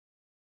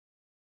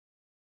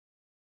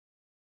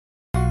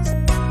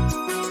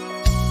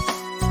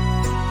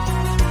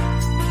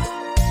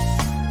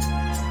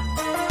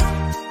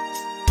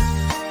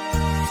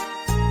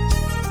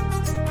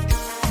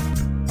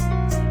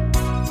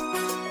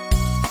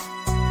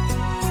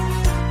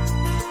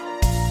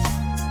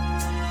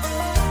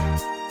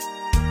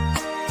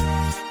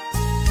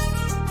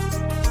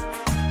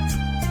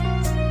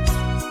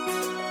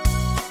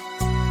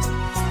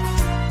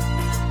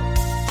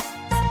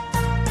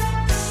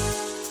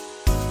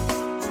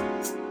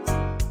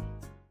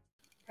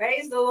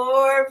the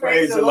Lord.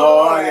 Praise the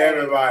Lord,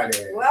 everybody.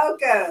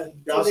 Welcome.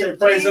 Y'all say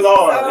praise the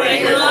Lord.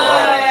 Praise the Lord.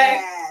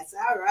 Yes.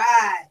 All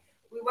right.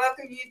 We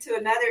welcome you to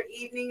another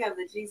evening of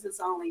the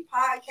Jesus Only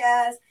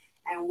podcast.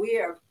 And we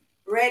are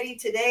ready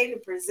today to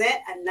present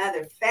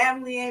another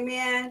family.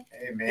 Amen.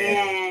 Amen.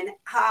 And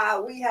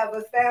we have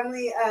a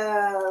family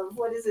of,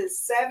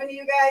 7 of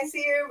you guys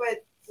here,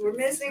 but we're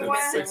missing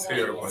one. Six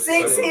here.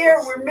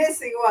 We're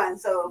missing one.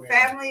 So a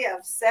family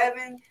of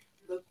 7,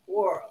 the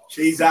Quarles.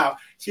 She's out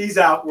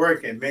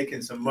working,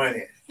 making some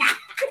money.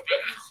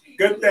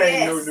 Good thing,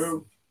 Yes.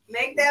 Nunu.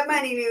 Make that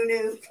money,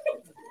 Nunu.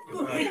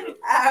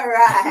 All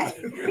right.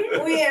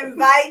 We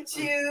invite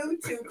you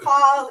to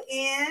call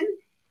in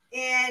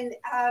and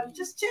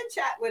just chit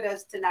chat with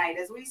us tonight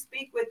as we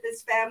speak with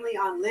this family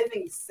on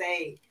Living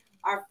Saved.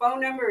 Our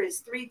phone number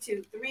is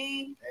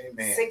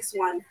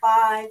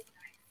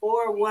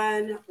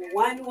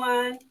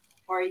 323-615-4111,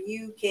 or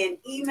you can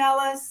email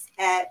us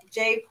at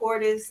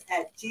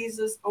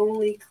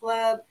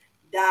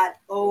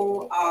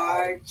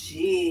jportis@jesusonlyclub.org.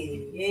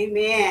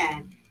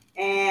 Amen.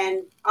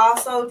 And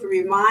also to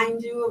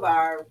remind you of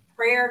our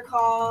prayer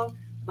call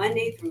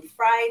Monday through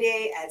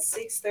Friday at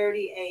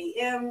 6:30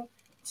 a.m.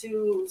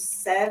 to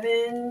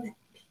 7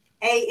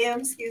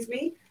 a.m.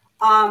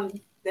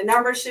 The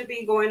number should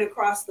be going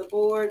across the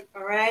board.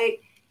 All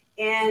right.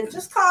 And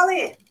just call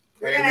in.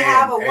 We're going to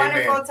have a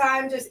wonderful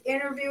time just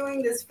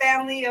interviewing this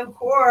family of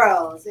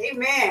Quarles.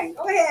 Amen.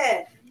 Go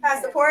ahead,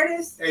 Pastor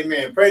Portis.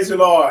 Amen. Praise the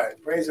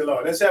Lord. Praise the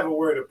Lord. Let's have a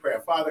word of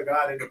prayer. Father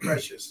God, in the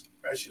precious,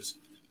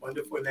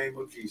 wonderful name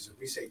of Jesus,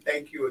 we say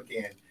thank you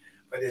again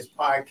for this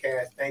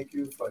podcast. Thank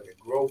you for the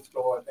growth,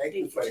 Lord. Thank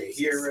you for the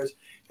hearers.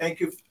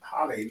 Thank you.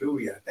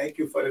 Hallelujah. Thank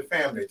you for the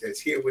family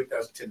that's here with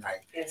us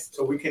tonight. Yes.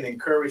 So we can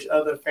encourage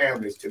other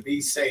families to be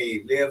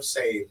saved, live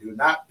saved. Do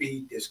not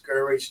be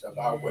discouraged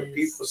about what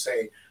people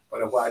say,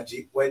 but about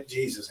what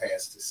Jesus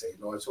has to say,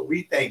 Lord. So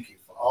we thank you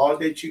for all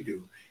that you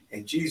do.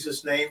 In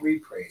Jesus' name we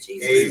pray.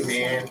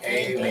 Amen.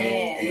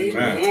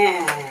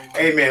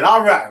 Amen.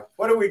 All right.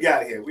 What do we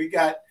got here? We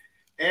got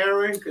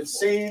Aaron,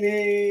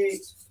 Cassini,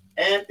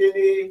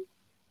 Anthony,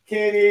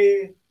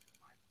 Kenny.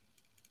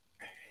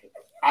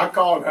 I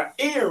called her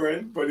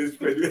Aaron, but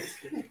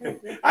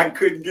I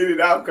couldn't get it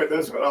out because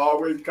that's what I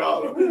always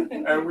call her.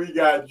 And we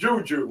got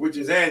Juju, which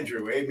is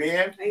Andrew.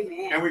 Amen.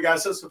 Amen. And we got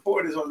some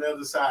supporters on the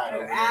other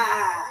side.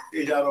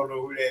 Y'all don't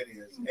know who that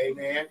is.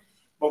 Amen.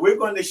 But we're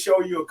going to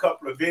show you a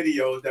couple of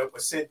videos that were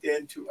sent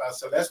in to us.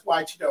 So let's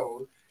watch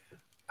those.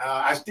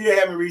 I still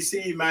haven't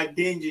received my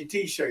dingy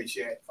t-shirts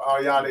yet for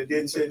all y'all that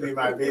didn't send me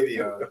my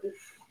video.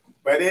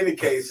 But in any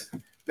case,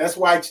 let's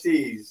watch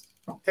these.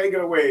 Take it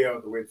away,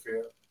 Elder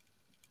Whitfield.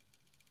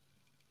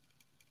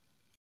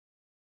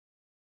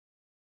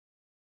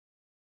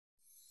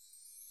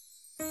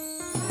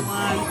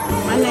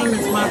 My name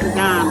is Mother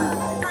Donna.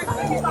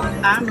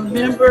 I'm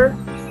member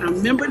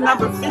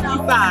number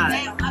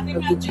 55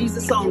 of the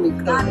Jesus Only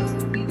Club.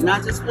 And I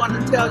just want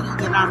to tell you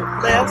that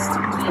I'm blessed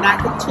and I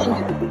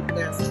continue to be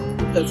blessed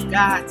because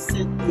God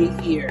sent me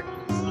here.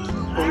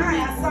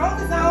 Amen.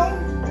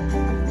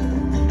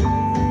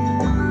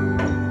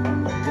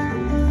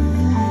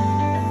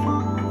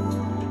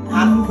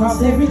 I done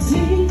crossed every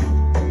T,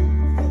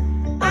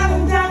 I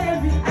done got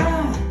every I.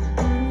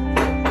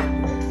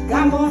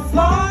 Got more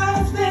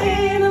flaws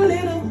than a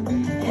little,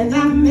 and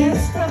I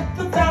messed up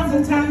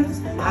 1,000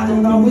 times. I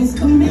don't always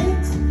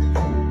commit.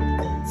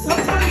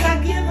 Sometimes I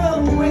give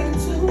up way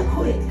too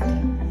quick,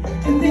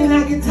 and then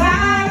I get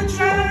tired of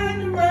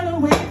trying to run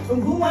away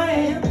from who I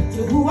am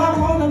to who I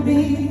want to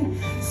be.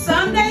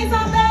 Some days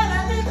are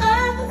better than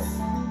others.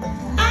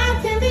 I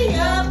can be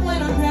up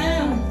when I'm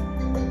down,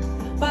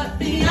 but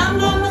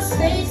beyond all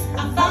mistakes,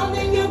 I found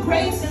in your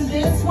grace, and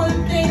this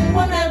one thing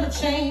will never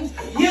change.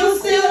 You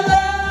still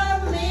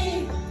love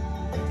me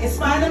in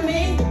spite of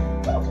me.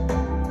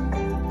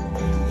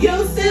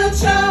 You still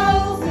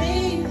chose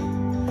me.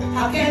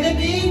 How can it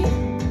be?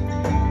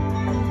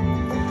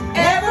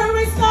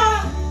 Every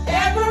scar,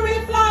 every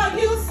flaw,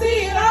 you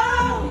see it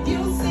all.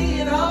 You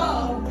see it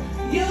all.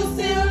 You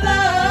still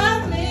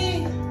love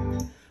me.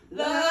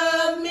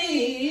 Love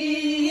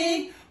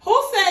me.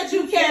 Who said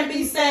you can't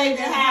be saved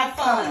and have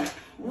fun?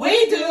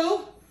 We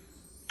do.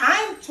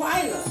 I'm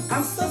Twyla.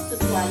 I'm Sister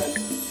Twyla.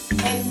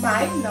 And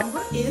my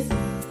number is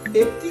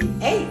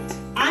 58.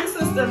 I'm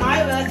Sister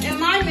Myla, and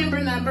my member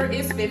number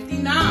is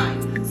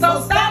 59.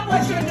 So stop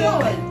what you're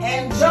doing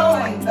and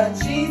join the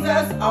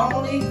Jesus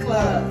Only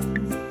Club.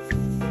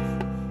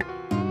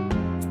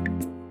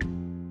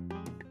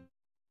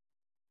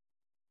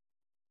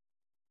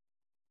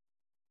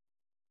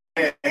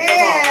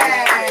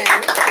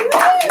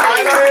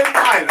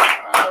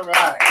 All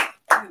right.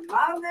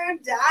 Mother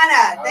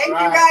Donna. Thank you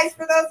guys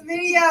for those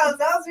videos.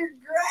 Those are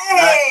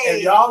great.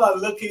 If y'all are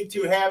looking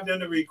to have them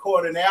to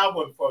record an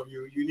album for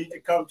you, you need to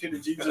come to the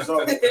Jesus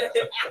Only Club.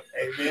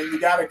 Amen. You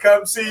got to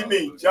come see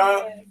me,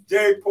 John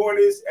J.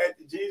 Portis at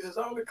the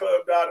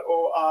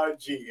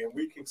JesusOnlyClub.org, and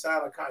we can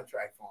sign a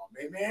contract for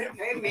him. Amen.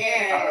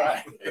 Amen. All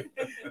right.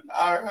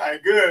 All right.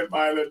 Good,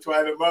 my little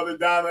Twyla. Mother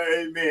Donna.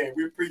 Amen.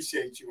 We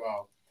appreciate you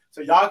all.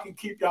 So y'all can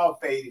keep y'all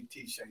faded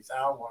t-shirts. I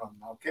don't want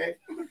them, okay?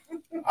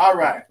 All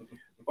right.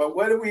 But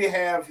what do we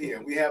have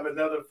here? We have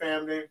another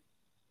family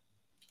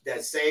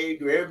that's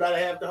saved. Do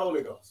everybody have the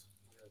Holy Ghost?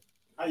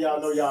 How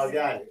y'all know y'all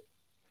got it?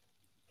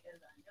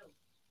 Because I know.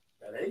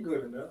 That ain't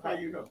good enough. How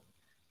you know?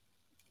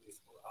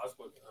 I was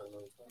working on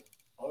another time.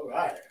 All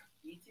right.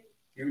 You too.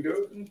 You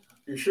do?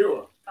 You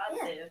sure?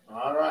 Positive.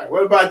 All right.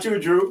 What about you,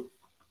 Drew?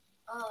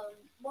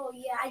 Well,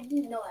 yeah, I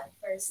didn't know at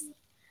first,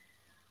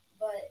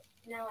 but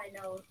now I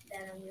know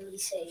that I'm really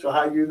saved. So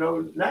how you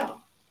know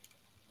now?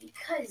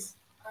 Because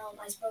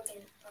I spoke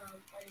in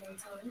unknown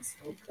tongues.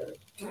 Okay.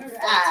 All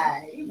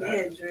right.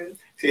 Amen, Drew.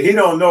 See, he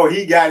don't know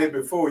he got it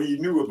before he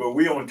knew it, but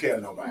we don't tell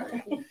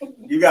nobody.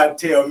 You got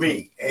to tell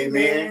me.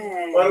 Amen.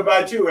 Amen. What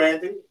about you,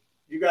 Anthony?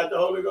 You got the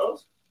Holy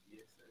Ghost?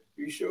 Yes, sir.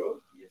 You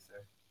sure? Yes,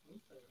 sir.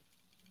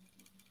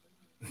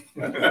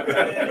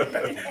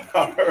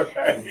 All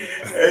right.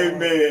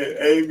 Amen.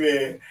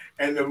 Amen.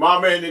 And the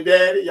mama and the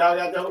daddy, y'all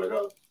got the Holy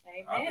Ghost?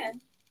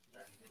 Amen.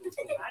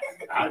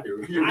 I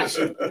do.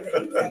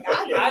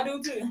 I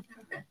do too.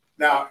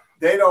 Now,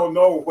 they don't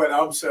know what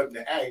I'm something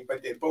to act,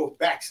 but they're both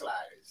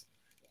backsliders.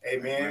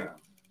 Amen.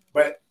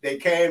 But they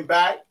came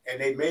back and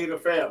they made a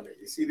family.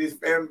 You see this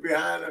family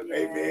behind them?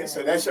 Amen.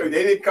 So that's shows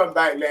they didn't come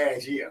back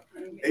last year.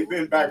 They've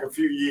been back a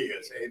few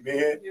years.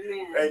 Amen.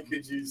 Amen. Thank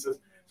you, Jesus.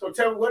 So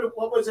tell me,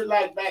 what was it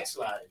like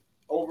backsliding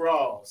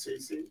overall,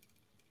 CC?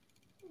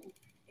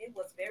 It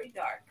was very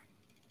dark.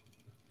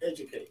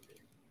 Educate me.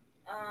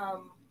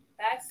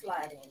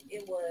 Backsliding,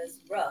 it was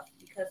rough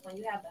because when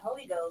you have the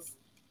Holy Ghost,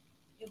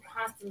 you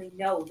constantly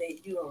know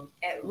that you're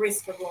at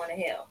risk of going to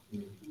hell.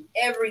 Mm-hmm.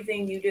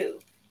 Everything you do.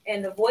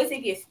 And the voice,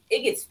 it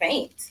gets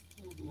faint.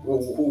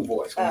 Who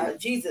voice?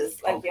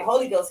 Jesus, like your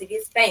Holy Ghost, it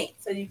gets faint,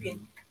 so you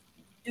can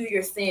do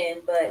your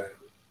sin, but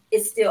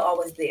it's still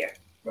always there.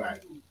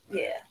 Right.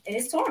 Yeah, and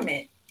it's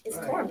torment. It's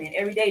torment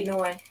every day,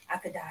 knowing I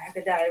could die.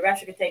 The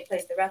rapture could take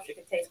place. The rapture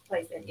could take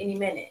place at any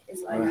minute.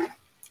 It's like.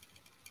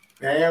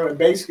 Now, Aaron,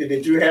 basically,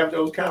 did you have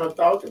those kind of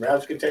thoughts? The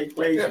rapture could take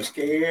place. Yeah. You're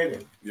scared.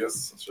 And...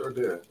 Yes, sure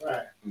did.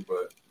 Right.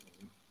 But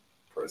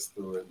pressed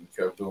through it and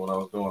kept doing what I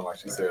was doing. Like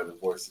she said, the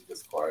voice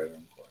gets quieter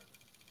and quieter.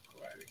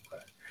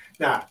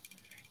 Now,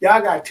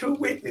 y'all got two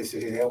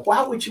witnesses here.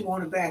 Why would you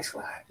want to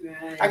backslide?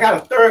 Right. I got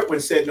a third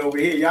one sitting over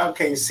here. Y'all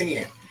can't see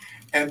him.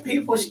 And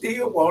people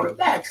still want to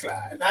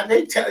backslide. Now,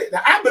 they tell it.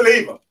 Now, I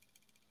believe them.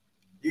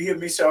 You hear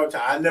me say all the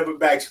time, I never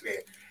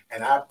backslid.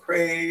 And I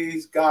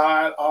praise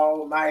God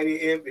Almighty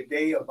every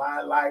day of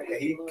my life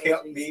that He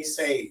kept me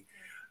saved.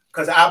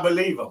 Because I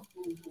believe Him.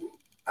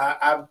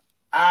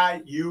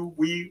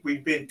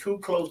 We've been too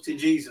close to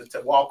Jesus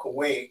to walk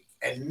away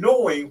and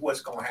knowing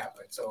what's going to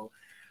happen. So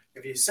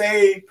if you're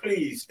saved,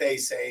 please stay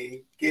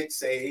saved, get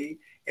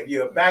saved. If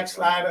you're a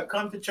backslider,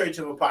 come to Church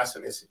of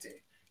Apostolicity.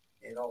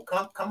 You know,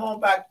 come on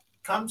back,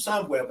 come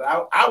somewhere.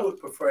 But I would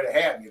prefer to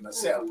have you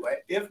myself.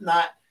 But if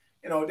not,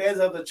 you know, there's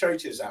other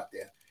churches out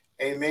there.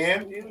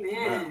 Amen.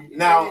 Amen.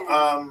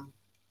 Now,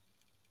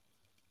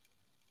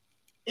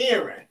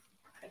 Aaron,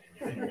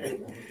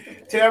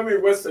 tell me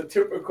what's a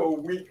typical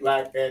week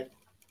like at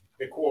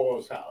the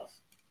Quarles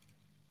house?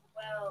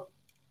 Well,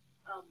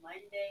 on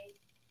Monday,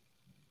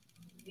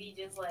 we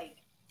just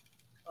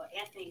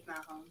Anthony's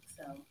not home,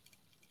 so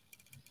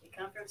we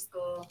come from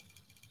school,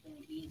 then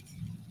we eat,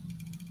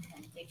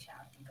 and take a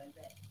shower and go to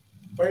bed.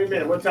 Wait a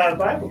minute, what time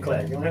Bible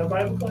class? You don't have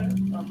Bible class?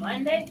 On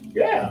Monday?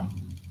 Yeah.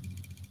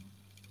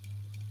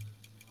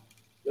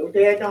 Your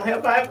dad don't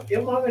have Bible?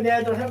 Your mom and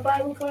dad don't have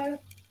Bible class?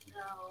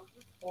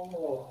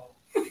 No.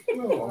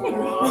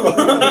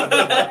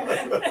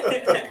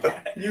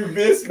 You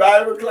missed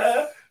Bible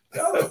class?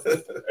 No.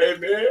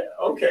 Amen.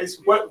 Okay,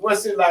 so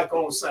what's it like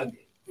on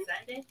Sunday?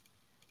 Sunday?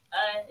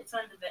 It's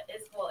one of the best.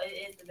 It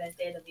is the best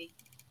day of the week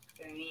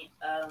for me.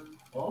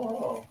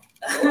 Go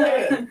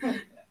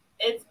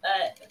It's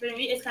for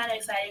me. It's kind of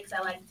exciting because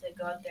I like to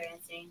go up there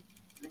and sing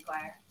in the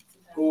choir.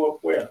 Sometimes. Go up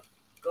where?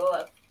 Go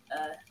up,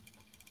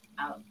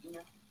 out,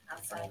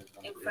 outside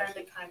in front of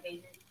the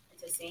congregation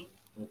to sing.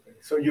 Okay.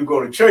 So you go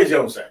to church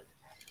on Sunday?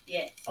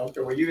 Yes.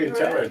 Okay. Well, you didn't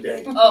tell her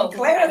that. Oh,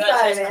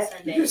 clarify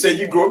that. You said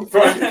you go in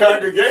front of the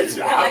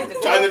congregation. I'm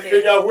trying to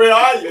figure out where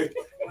are you.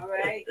 All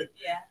right.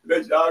 Yeah.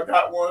 That y'all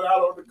got one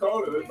out on the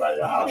corner by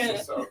your house or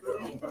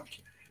something.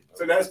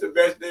 So that's the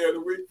best day of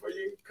the week for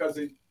you because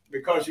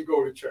you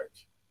go to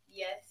church.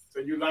 Yes. So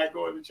you like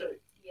going to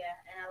church? Yeah,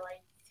 and I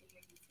like to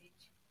hear you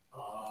teach.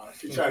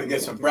 She's trying to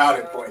get some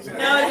brownie points. No.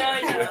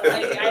 I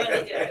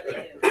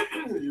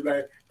really do. You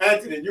like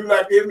Anthony? You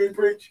like to hear me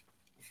preach?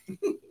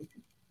 Sometimes.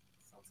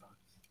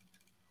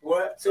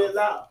 What? Say it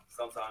loud.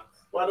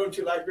 Sometimes. Why don't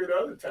you like it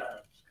other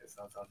times? Because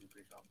sometimes you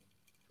preach on me.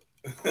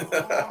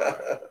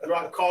 Do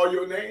I call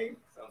your name?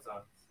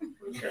 Sometimes.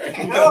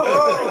 Okay.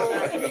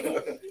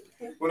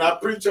 When I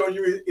preach on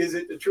you, is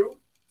it the truth?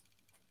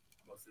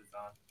 Most of the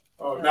time.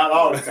 Oh, not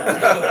all the time.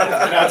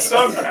 Not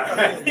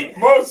sometimes.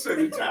 Most of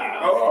the time.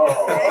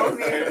 Oh,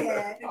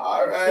 okay.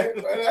 All right.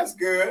 Well, that's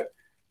good.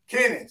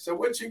 Kenny, so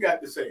what you got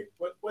to say?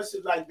 What's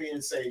it like being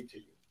saved to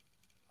you?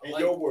 In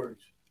your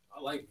words. I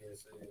like being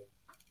saved.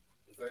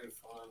 It's very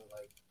fun.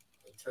 Like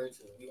church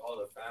is we all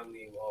a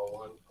family, we all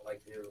one. I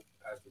like to hear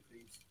Pastor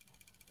preach.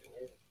 And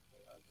yeah,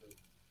 I just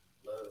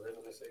love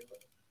living a saved life.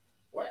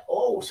 What?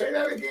 Oh, say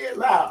that again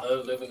loud. I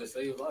love living a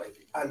saved life.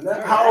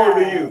 How old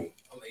are you?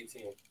 I'm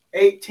 18.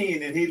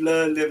 18, and he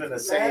loved living a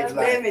saved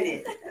life. Living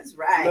it. That's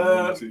right.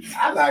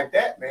 I like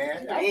that,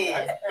 man.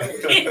 Man.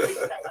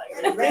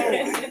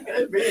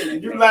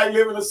 Did you like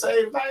living a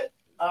saved life,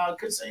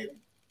 Cassina?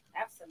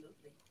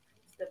 Absolutely.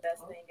 It's the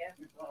best thing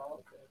ever. Oh,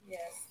 okay.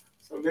 Yes.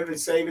 So living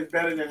saved is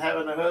better than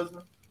having a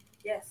husband?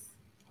 Yes.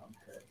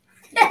 Okay.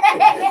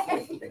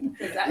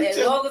 As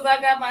long as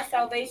I got my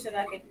salvation,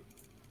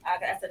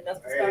 that's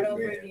enough to start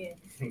over again.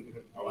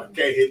 Oh, I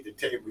can't hit the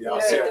table. Y'all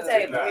Hit the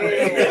table.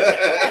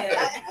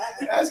 Yeah.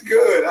 That's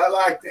good. I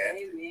like that.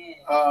 Amen.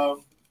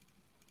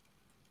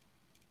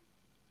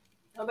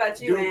 How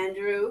about you,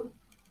 Andrew?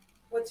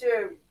 What do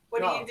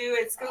you do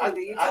at school? Do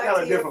you I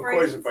got a different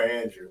question for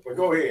Andrew, but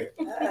go ahead.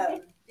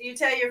 Do you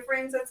tell your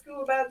friends at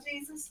school about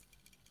Jesus?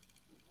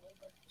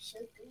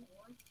 Should do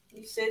more.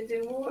 You should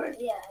do more?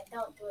 Yeah, I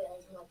don't do it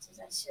as much as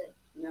I should.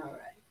 All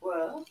right.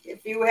 Well,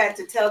 if you had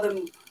to tell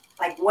them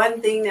like one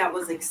thing that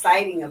was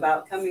exciting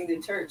about coming to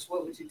church,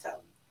 what would you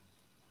tell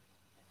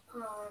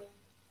them?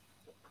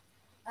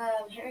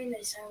 Hearing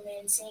the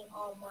sermon, seeing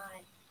all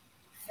my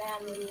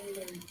family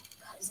and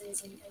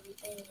cousins and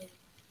everything, and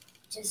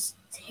just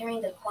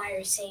hearing the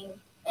choir sing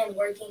and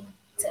working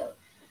to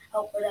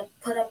help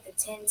put up the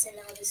tents and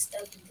all this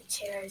stuff and the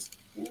chairs.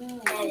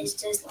 And it's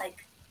just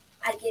like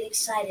I get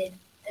excited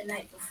the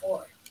night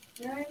before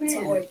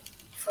to work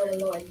for the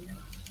Lord, you know.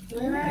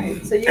 All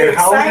right. So you're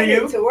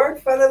excited to work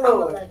for the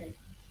Lord. 11.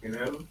 You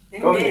know?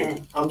 Amen. Go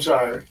ahead. I'm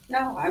sorry.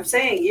 No, I'm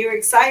saying you're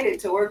excited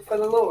to work for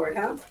the Lord,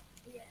 huh?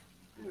 Yeah.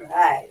 All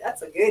right.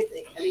 That's a good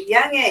thing. At a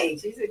young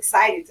age, he's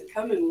excited to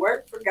come and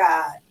work for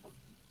God.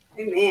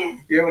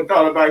 Amen. You ever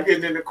thought about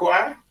getting in the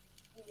choir?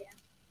 Yeah.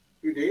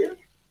 You did?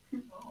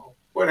 Oh.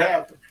 What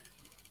happened?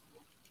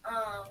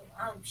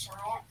 I'm shy.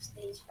 I have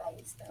stage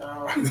fright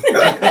stuff.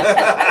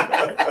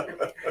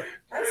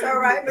 That's all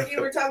right. But you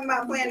were talking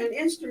about playing an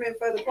instrument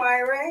for the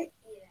choir, right?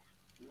 Yeah.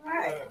 All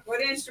right.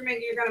 What instrument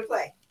are you going to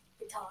play?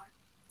 Guitar.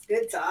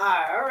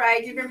 Guitar. All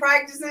right. You've been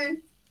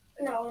practicing?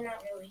 No,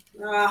 not really.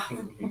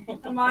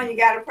 Come on. You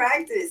got to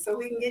practice so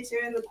we can get you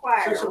in the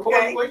choir. So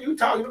Okay? what you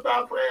talking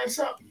about playing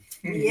something?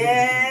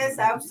 Yes.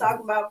 I was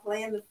talking about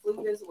playing the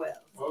flute as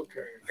well.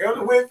 Okay.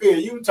 Elder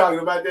Whitfield, you were talking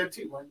about that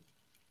too, man.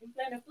 You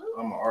playing the flute?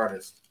 I'm an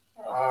artist.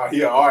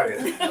 You're an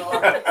artist.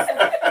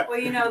 Well,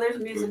 you know, there's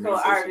musical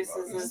artists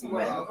as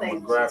well. I'm a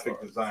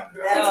graphic designer.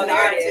 That's an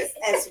artist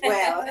as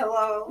well.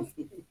 Hello.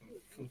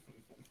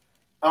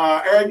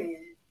 And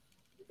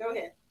Go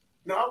ahead.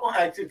 no, I'm gonna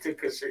ask you to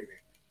consider.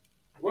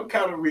 What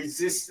kind of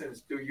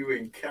resistance do you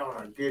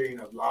encounter getting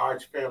a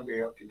large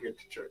family up to get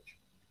to church?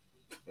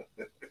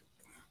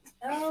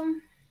 I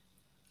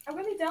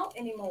really don't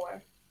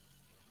anymore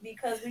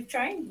because we've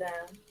trained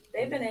them.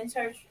 They've been in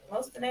church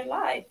most of their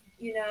life,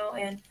 you know,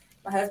 and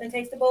my husband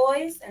takes the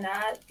boys and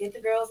I get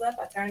the girls up.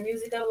 I turn the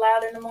music up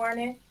loud in the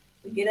morning.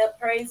 We get up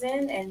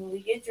praising and we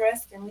get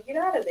dressed and we get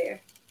out of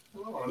there.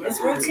 Oh, It's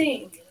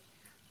routine.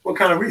 What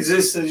kind of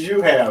resistance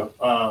you have,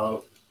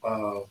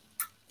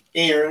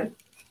 Aaron?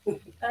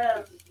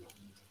 That's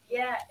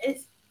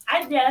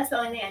the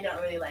only thing I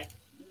don't really like.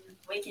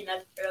 Waking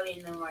up early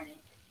in the morning.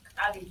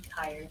 I'll be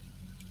tired.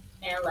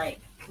 And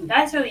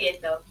that's really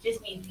it though.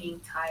 Just me being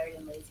tired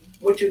and lazy.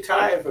 What you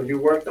tired of? You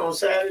worked on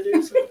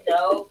Saturdays?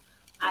 No,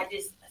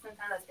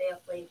 sometimes I stay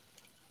up late.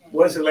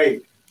 What's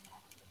late?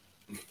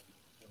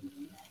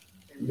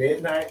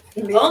 Midnight?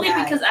 Only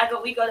because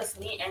we go to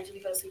sleep and we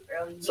go to sleep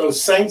early. So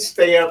saints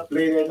stay up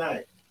late at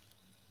night?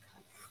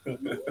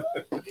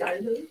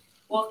 Kind of.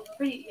 Well,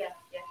 yeah.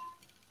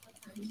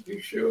 You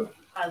sure?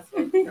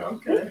 Okay.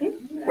 Okay.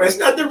 Well, there's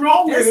nothing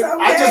wrong with it.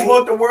 I just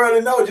want the world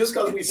to know, just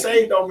because we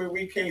saved don't mean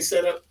we can't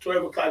set up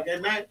 12 o'clock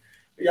at night.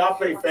 Y'all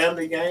play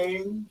family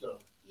games? Or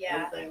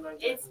anything like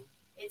that?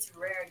 It's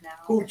rare now.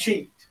 Who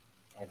cheat?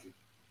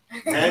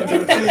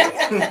 Andrew cheat?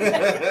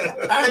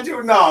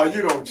 Andrew, no,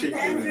 you don't cheat.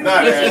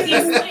 Not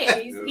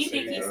Andrew. He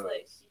think he's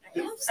slick.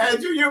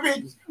 Andrew, you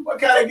mean, what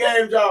kind of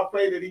games y'all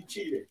play that he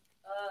cheated?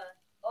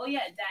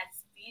 That's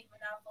Speed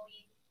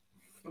Monopoly.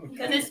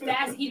 Because it's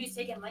fast, he was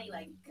taking money,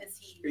 because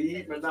he.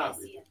 Speed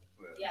Monopoly.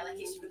 Yeah,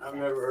 he's. I've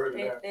never heard of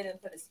that. They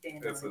didn't put a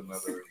spin. It's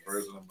another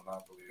version of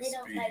Monopoly. It's They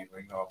don't speed.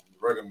 like-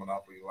 Regular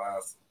Monopoly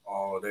lasts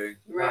all day.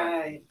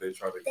 Right. They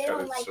try to They cut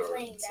don't it like short.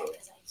 playing that So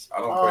because I I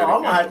don't Oh, play the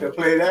I'm gonna have to game.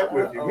 play that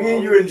with you. Me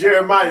and you and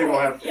Jeremiah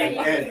gonna have to play,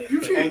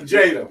 and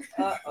Jada.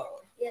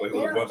 Uh-oh. Yeah, Play they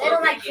with a don't, bunch they of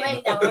don't like other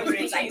playing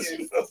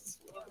people. that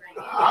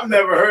one. I've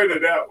never heard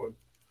of that one.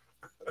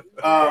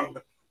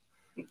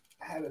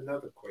 I had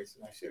another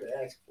question. I should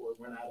have asked for it.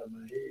 Went out of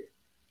my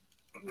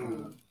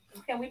head.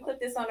 Can we put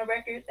this on the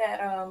record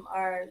that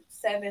our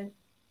seventh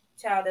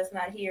child that's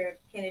not here,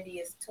 Kennedy,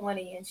 is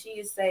 20 and she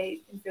is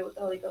saved and filled with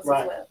the Holy Ghost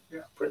Right. as well. Yeah,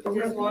 put the Just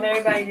record. want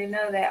everybody to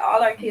know that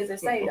all our kids are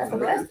saved. That's a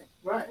blessing.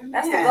 Right.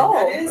 That's the Yeah, goal.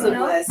 That is a you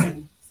know?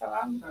 blessing. So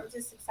I'm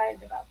just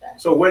excited about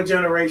that. So, what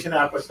generation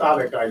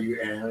apostolic are you,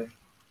 Aaron?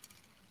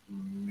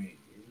 Me,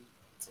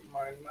 to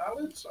my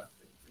knowledge, I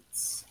think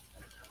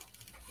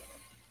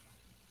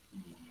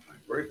my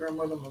great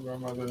grandmother, my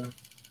grandmother.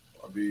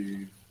 I'll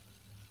be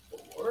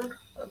 4,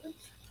 I think.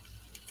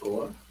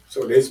 4.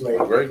 So this made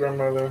My great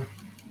grandmother,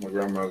 my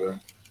grandmother,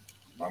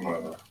 my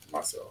mother,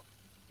 myself.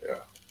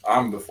 Yeah,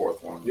 I'm the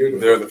 4th one. They're the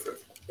 5th one.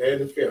 They're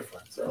the 5th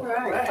one. So All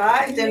right.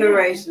 5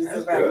 generations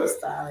of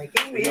apostolic.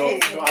 you know,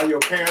 are your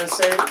parents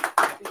saved?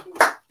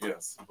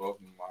 Yes, both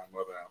my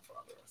mother and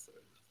father are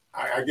saved.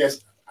 I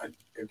guess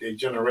if they're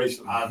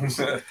generational,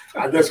 obviously.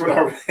 I guess when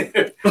I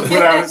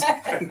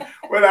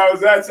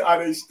was at, are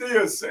they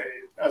still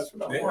saved? That's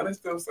what I want. They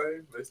still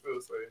saved. They still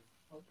saved.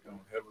 I'm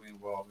heavily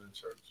involved in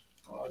church.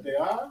 Oh, they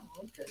are?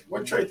 Okay.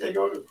 What church they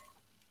go to?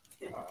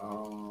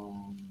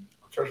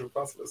 Church of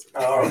Apostles.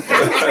 Oh.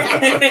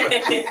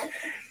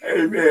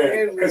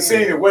 Amen.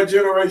 Cassina, what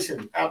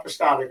generation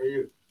apostolic are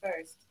you?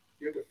 First.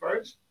 You're the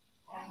first?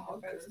 Oh,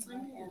 okay.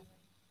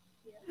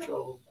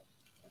 So,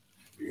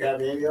 do you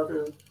have any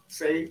other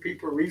saved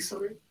people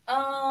recently?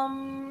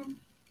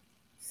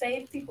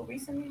 Saved people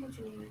recently? What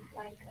you mean?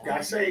 Like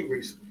Got saved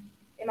recently?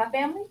 In my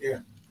family? Yeah.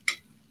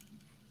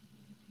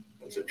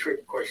 That's a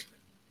trick question.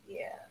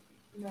 Yeah.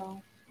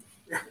 No.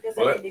 I guess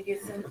But- I need to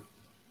get some.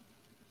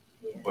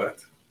 Yeah. But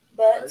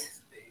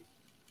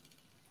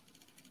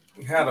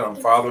we had a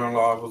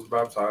father-in-law who was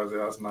baptized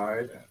last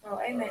night. Oh,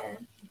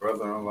 amen.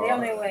 Brother-in-law. They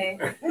on their way.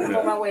 I'm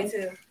on my way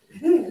too.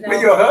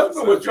 But your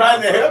husband was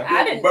trying to help you.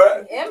 I didn't.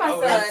 But And my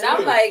son.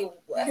 I'm like,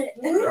 what?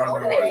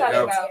 What are they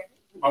talking about?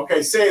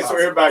 okay, say it so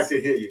everybody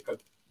can hear you, because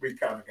we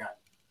kind of got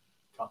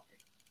talking.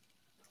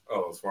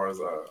 Oh, as far as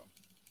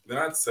they're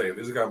not saved.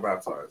 They just got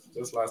baptized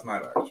just last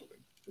night, actually.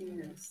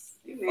 Yes.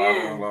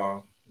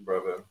 Father-in-law,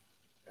 brother,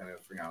 and his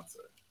fiance.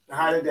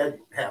 How did that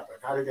happen?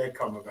 How did that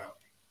come about?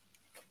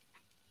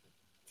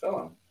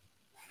 Tell him.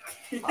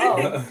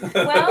 Oh,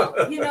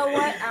 well, you know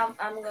what?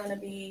 I'm gonna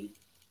be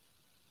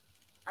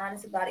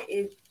honest about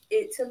it.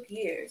 It took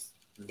years.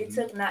 Mm-hmm. It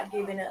took not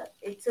giving up.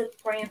 It took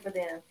praying for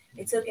them.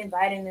 It took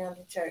inviting them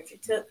to church.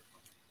 It took,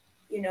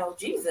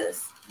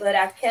 Jesus. But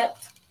I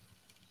kept,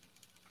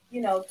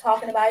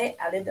 talking about it.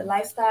 I lived the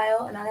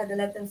lifestyle, and I had to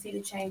let them see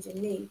the change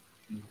in me.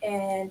 Mm-hmm.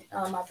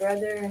 And my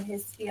brother and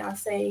his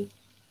fiance,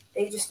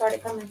 they just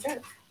started coming to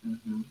church,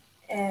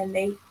 and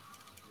they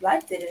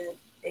liked it, and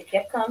they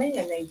kept coming,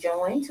 and they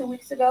joined 2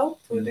 weeks ago,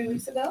 2 or 3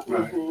 weeks ago.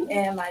 Right.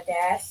 And my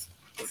dad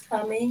is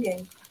coming,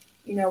 and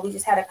we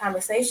just had a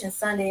conversation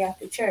Sunday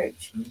after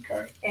church,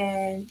 Okay.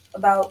 and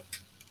about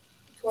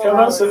 12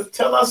 hours.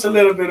 Tell us a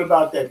little bit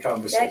about that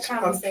conversation.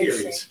 That conversation. I'm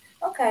curious.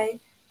 Okay.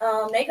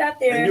 They got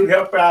there. And you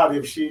help out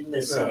if she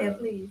missed Yeah, something.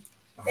 please.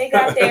 They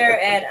got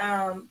there at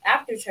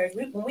after church.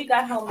 When we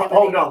got home.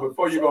 Hold on,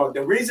 before you go.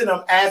 The reason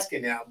I'm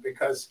asking now,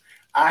 because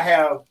I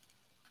have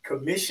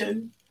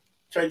commissioned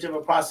Church of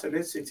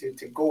Apostolicity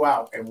to go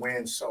out and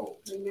win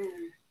souls.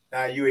 Amen.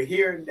 Now you were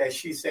hearing that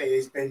she said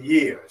it's been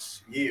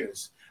years,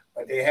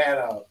 but they had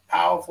a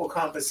powerful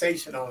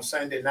conversation on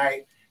Sunday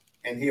night,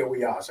 and here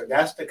we are. So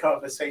that's the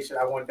conversation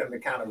I want them to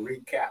kind of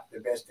recap the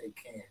best they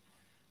can,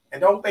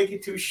 and don't make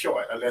it too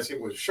short unless it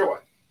was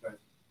short. But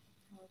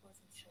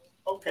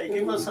okay,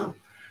 give us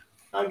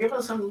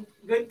some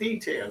good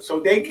details so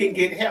they can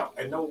get help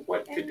and know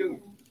what to do.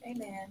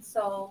 Amen.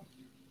 So,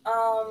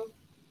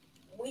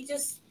 we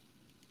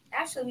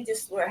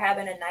just were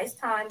having a nice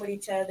time with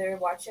each other,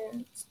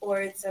 watching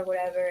sports or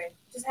whatever, and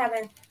just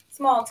having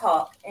small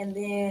talk. And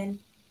then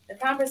the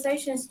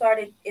conversation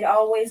started. It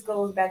always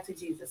goes back to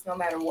Jesus, no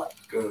matter what.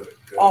 Good.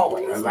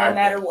 Always, I no like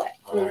matter that. what.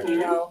 I like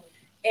that.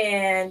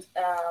 And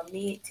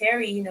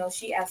Terry,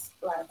 she asked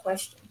a lot of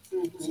questions.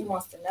 She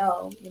wants to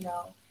know,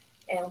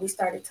 and we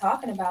started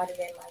talking about it.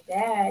 And my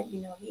dad,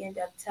 he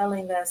ended up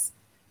telling us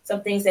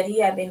some things that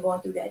he had been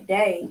going through that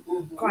day,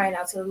 crying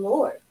out to the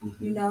Lord,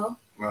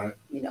 Right.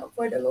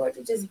 For the Lord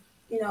to just,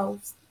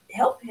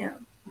 help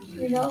him,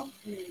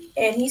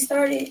 and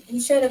he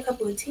shed a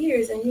couple of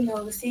tears, and,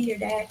 to see your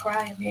dad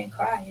cry and man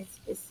cry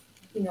is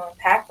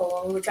impactful.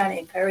 And we were trying to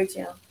encourage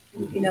him,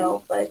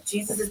 but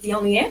Jesus is the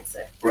only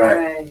answer.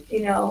 Right.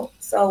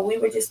 So we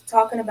were just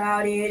talking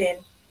about it,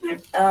 and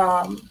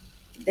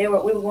we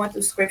were going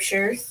through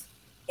scriptures,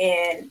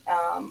 and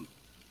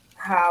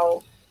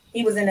how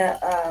he was in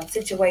a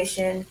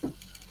situation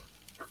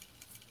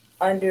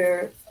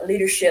under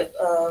leadership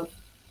of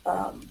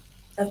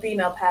a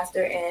female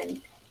pastor,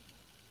 and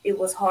it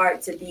was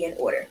hard to be in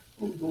order,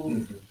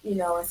 and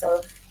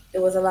so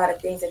there was a lot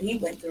of things that he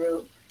went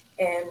through.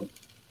 And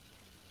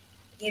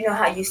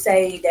how you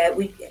say that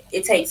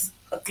it takes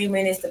a few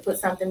minutes to put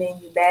something in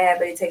you bad,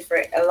 but it takes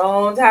for a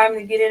long time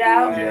to get it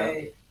out.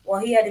 Right. Well,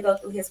 he had to go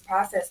through his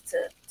process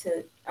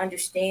to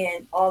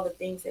understand all the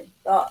things that he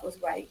thought was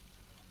right.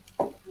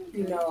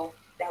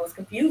 That was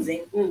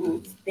confusing.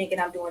 Thinking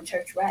I'm doing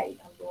church right,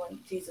 I'm doing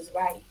Jesus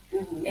right.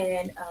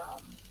 And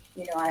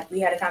we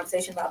had a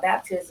conversation about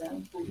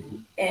baptism,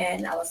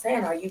 and I was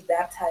saying, "Are you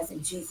baptized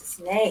in Jesus'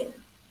 name?"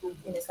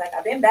 And it's like,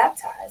 I've been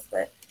baptized,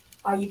 but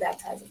are you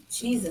baptized in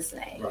Jesus'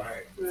 name?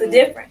 Right. It's a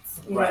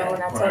difference, Right.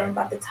 And I told him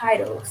about the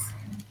titles,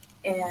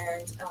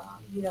 and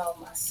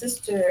my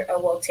sister,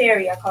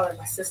 Terry, I call her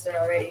my sister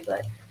already,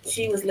 but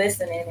she was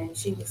listening and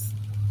she was,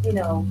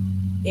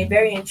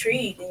 very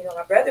intrigued.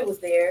 My brother was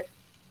there,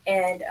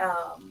 and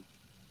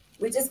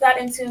we just got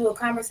into a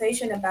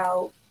conversation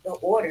about the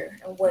order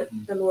and what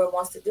the Lord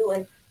wants to do.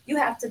 And you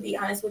have to be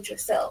honest with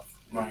yourself.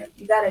 Right.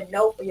 You got to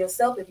know for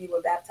yourself if you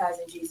were baptized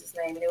in Jesus'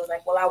 name. And it was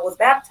like, well, I was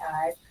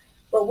baptized.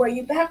 But were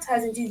you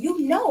baptized in Jesus?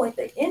 At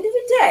the end of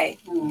the day,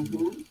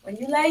 when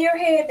you lay your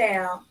head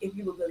down, if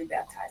you were really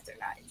baptized or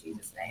not in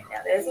Jesus' name.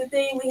 Now, there's a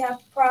thing, we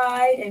have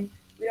pride, and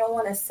we don't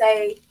want to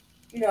say,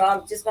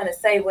 I'm just going to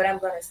say what I'm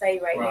going to say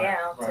right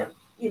now.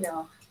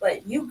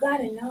 But you got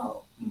to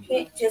know. You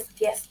can't just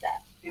guess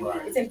that.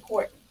 Right. It's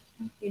important,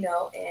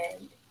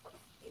 and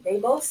they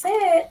both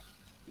said,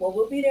 well,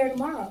 we'll be there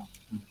tomorrow.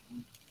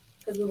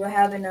 Because we were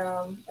having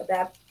a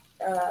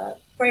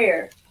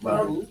prayer,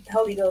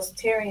 Holy Ghost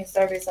Tarian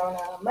service on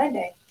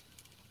Monday.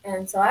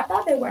 And so I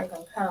thought they weren't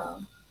going to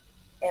come.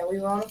 And we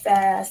were on a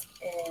fast.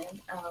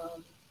 And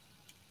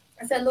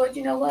I said, Lord,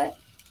 you know what?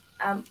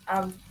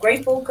 I'm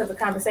grateful because the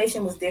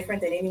conversation was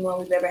different than anyone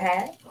we've ever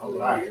had. All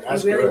right.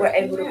 We really were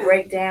able to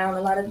break down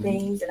a lot of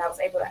things. And I was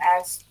able to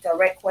ask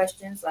direct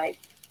questions like,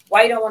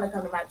 why you don't want to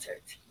come to my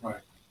church?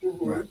 Right.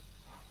 Right.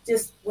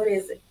 Just, what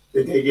is it?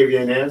 Did they give you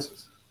an answer?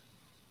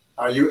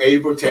 Are you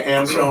able to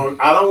answer on?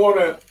 I don't want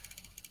to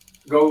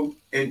go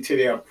into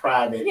their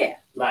private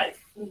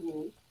life,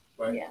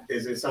 but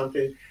is it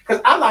something?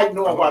 Because I like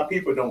knowing why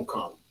people don't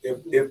come.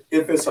 If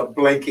it's a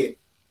blanket,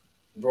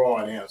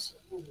 broad answer.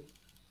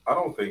 I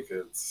don't think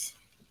it's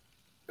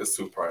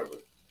too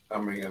private. I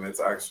mean, and it's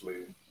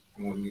actually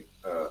when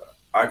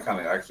I kind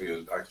of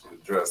actually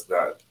addressed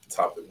that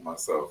topic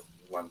myself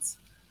once.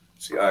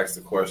 She asked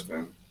the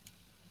question,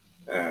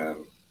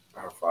 and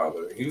her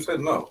father, he said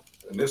no.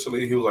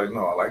 Initially, he was like,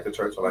 no, I like the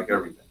church. I like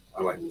everything.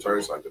 I like the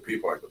church, I like the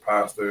people, I like the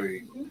pastor. He,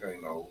 a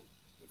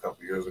couple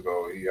of years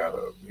ago, he had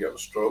a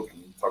stroke, and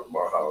he talked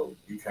about how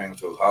you came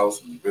to his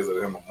house and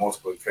visited him on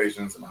multiple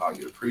occasions and how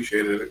you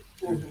appreciated it.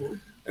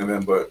 And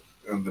then, but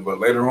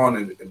later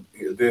on,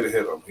 it did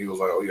hit him. He was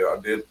like, oh yeah,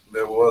 I did.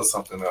 There was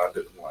something that I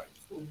didn't like.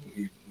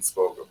 He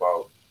spoke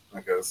about,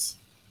 I guess,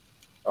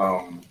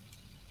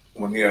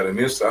 when he had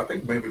initially, I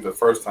think maybe the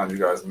first time you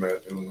guys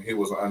met, and he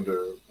was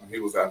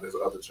at this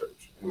other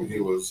church, and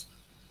he was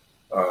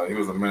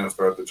a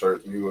minister at the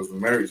church, and he was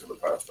married to the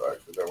pastor.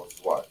 Actually, that was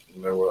his wife,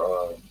 and they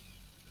were.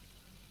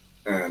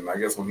 And I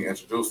guess when he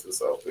introduced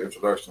himself, the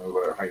introduction, he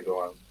was like, "How you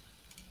doing?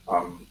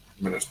 I'm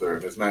minister."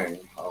 And his name,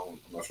 I'm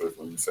not sure if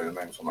when you say the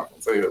name, so I'm not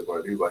gonna say it,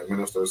 but he was like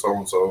Minister so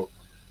and so,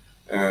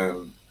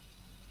 and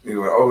he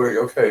was like,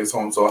 "Oh, okay, so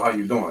and so, how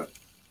you doing?"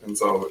 And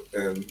so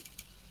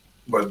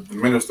but the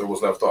minister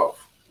was left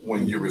off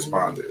when you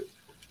responded,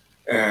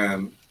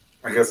 and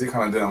I guess he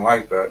kind of didn't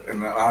like that,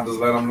 and I just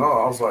let him know.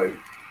 I was like,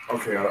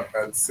 okay,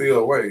 I'd seal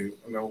away.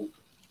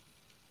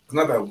 It's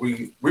not that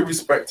we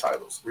respect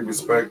titles, we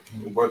respect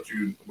what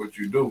you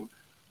do,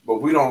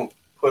 but we don't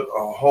put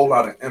a whole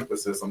lot of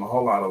emphasis and a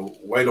whole lot of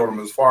weight on them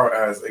as far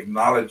as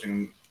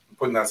acknowledging,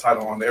 putting that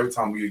title on every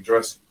time we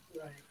address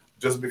you. Right.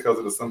 Just because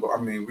of the symbol.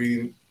 I mean,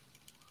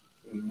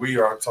 we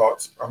are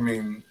taught. I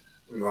mean,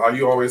 how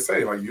you always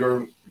say, like,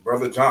 you're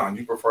Brother John,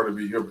 you prefer to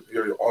be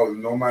you're all,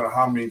 no matter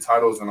how many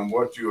titles and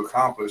what you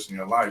accomplish in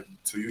your life,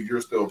 to you, you're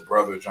still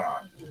Brother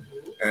John.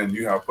 And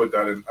you have put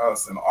that in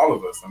us and all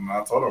of us. And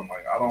I told him,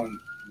 like, I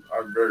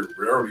very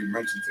rarely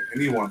mention to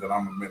anyone that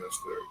I'm a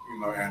minister,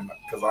 and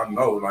because I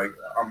know, like,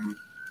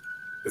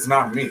 it's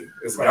not me,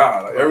 it's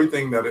God. Like,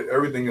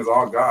 everything is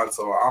all God.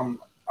 So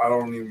I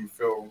don't even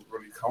feel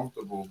really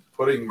comfortable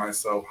putting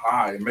myself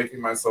high and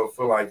making myself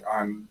feel like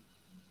I'm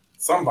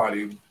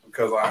somebody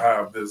because I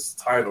have this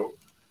title.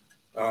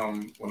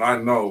 When I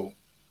know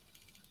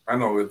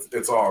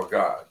it's all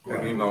God,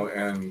 and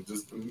and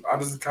I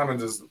just kind of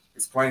just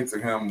explained to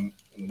him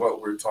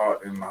what we're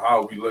taught and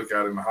how we look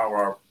at it and how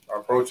our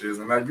approach is,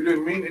 and that you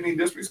didn't mean any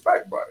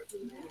disrespect by it.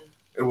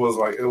 It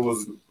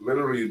was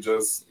literally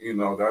just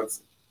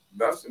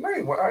that's your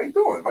name. How you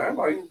doing, man?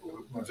 Like,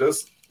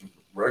 just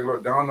regular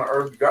down to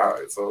earth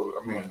guy. So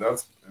I mean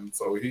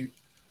so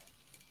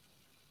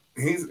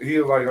he's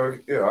like,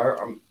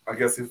 I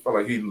guess he felt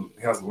like he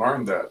has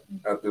learned that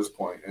at this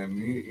point, and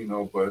he,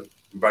 but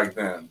back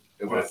then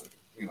it wasn't,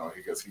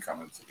 I guess he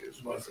kind of took it.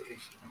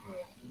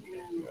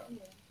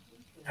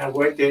 And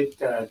what did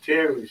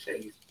Terry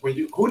say?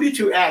 Who did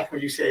you ask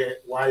when you said,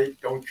 why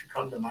don't you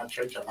come to my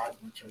church? I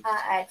like my church.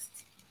 I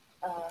asked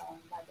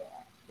my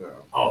dad. Yeah.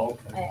 Oh,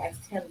 okay. I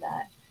asked him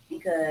that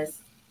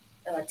because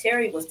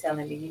Terry was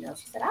telling me,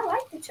 she said, I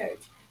like the church.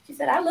 She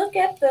said, I look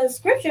at the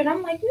scripture and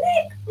I'm like,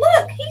 Nick,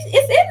 look,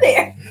 it's in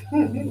there.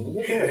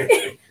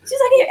 She's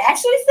like, it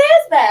actually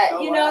says that,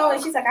 wow.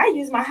 And she's like, I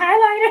use my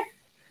highlighter.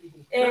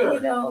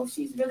 And,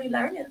 she's really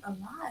learning a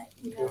lot,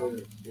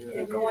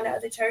 and going to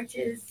other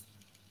churches.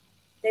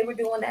 They were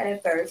doing that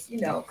at first,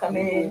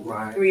 coming in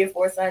 3 or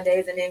 4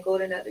 Sundays and then go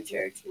to another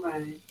church.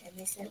 Right. And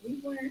they said,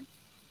 we weren't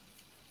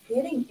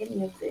getting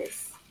any of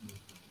this,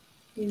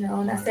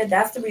 and I said,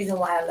 that's the reason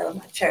why I love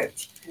my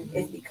church,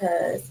 is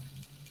because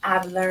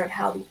I've learned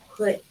how to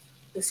put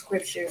the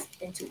scriptures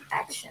into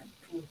action.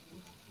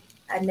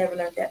 I never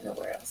learned that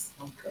nowhere else.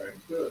 Okay,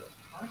 good.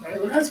 Okay,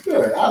 well, that's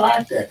good. I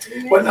like that.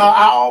 But no,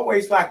 I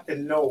always like to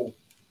know.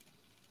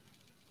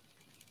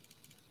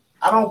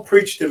 I don't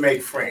preach to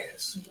make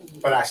friends,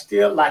 but I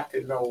still like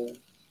to know,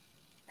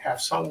 have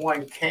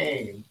someone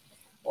came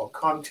or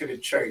come to the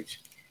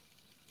church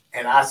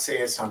and I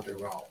said something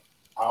wrong.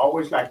 I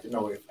always like to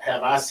know if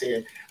have I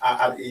said,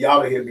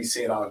 y'all hear me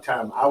say it all the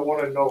time. I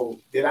want to know,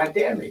 did I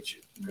damage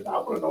you? Because I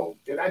want to know,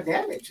 did I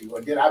damage you?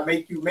 Or did I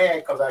make you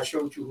mad because I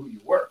showed you who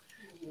you were?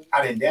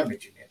 I didn't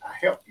damage you then. I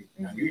helped you.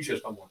 Now you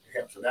just don't want to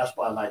help. So that's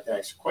why I like to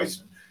ask the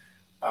question.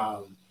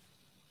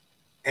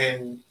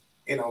 And,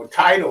 you know,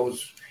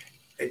 titles,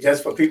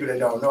 just for people that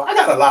don't know, I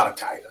got a lot of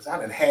titles. I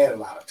done had a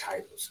lot of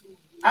titles.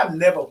 I've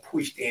never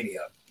pushed any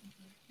of them.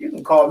 You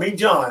can call me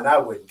John. I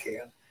wouldn't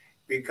care.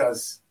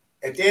 Because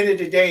at the end of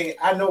the day,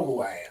 I know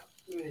who I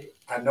am. Right.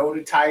 I know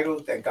the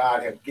titles that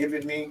God has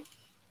given me,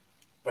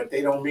 but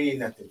they don't mean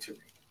nothing to me.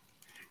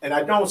 And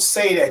I don't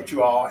say that,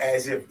 you all,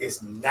 as if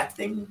it's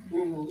nothing.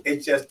 Mm-hmm.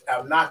 It's just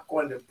I'm not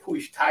going to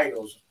push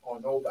titles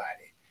on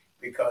nobody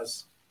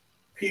because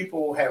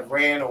people have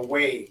ran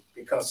away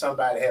because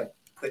somebody have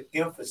put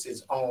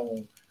emphasis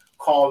on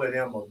calling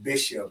them a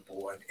bishop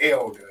or an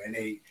elder, and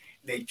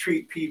they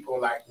treat people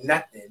like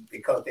nothing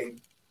because they've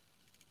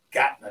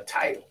gotten a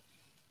title.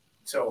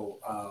 So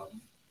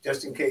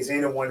just in case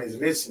anyone is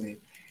listening,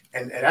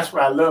 and that's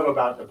what I love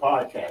about the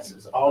podcast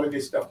is all of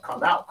this stuff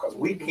come out because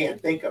we can't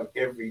think of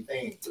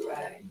everything,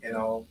 right. You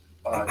know,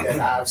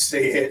 that I've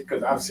said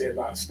because I've said a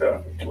lot of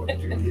stuff.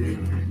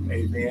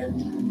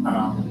 Amen.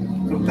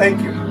 So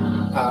thank you.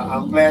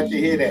 I'm glad to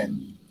hear that.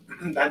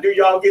 Now, do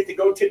y'all get to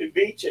go to the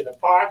beach and the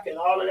park and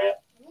all of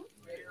that?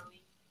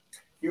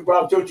 You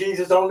brought your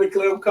Jesus Only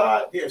Club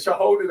card? Yeah, so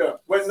hold it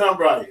up. What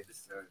number are you?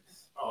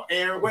 Oh,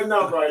 Aaron, what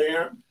number are you,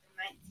 Aaron?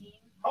 19.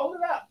 Hold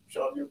it up.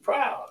 Show them you're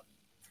proud.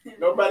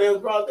 Nobody else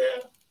brought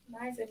theirs?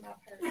 Mine's in my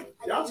purse.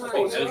 Y'all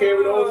supposed to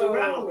carry those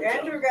around with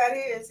Andrew got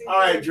his. All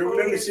right, Drew,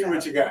 let me see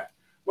what you got.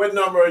 What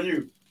number are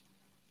you?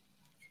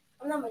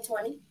 I'm number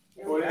 20.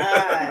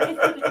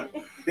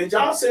 Did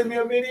y'all send me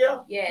a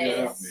video?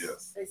 Yes.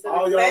 Yes.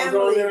 All y'all was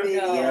on there?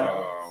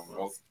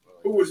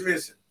 Who was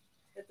missing?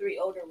 The 3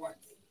 older ones.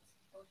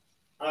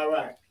 All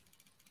right.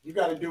 You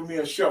got to do me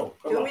a show.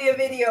 Do me a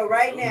video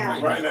right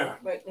now. Right now.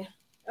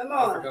 Come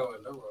on.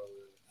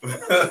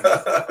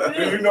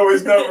 Do you know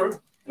his number?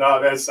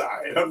 No, that's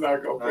sorry. I'm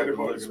not going to put him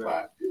on the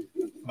spot.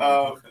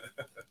 All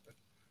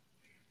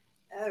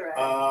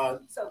right.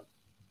 So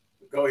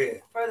go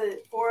ahead.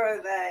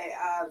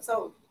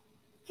 So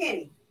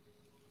Kenny,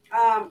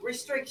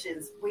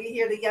 restrictions. We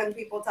hear the young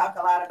people talk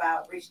a lot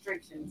about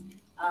restrictions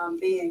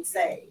being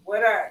saved.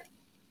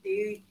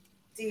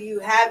 Do you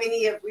have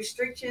any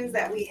restrictions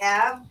that we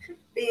have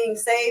being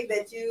saved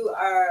that you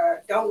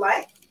don't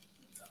like?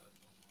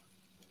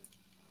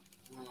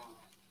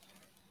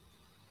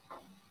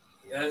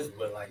 Yes,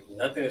 but like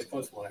nothing is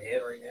coming to my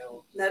head right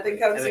now. Nothing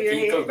comes to your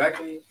head. Can you come back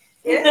to me?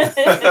 Yes.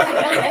 He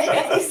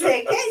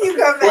said, "Can you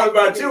come back?" What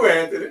about you,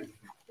 Anthony?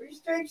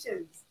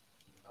 Restrictions.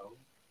 No,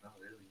 not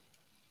really.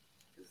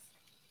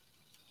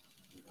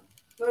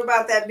 What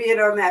about that being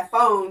on that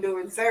phone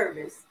doing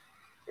service?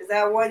 Is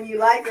that one you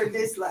like or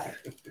dislike?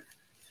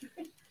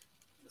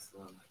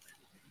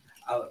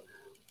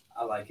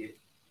 I like it.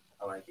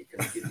 I like it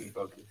because it keeps me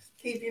focused.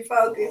 Keep you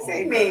focused.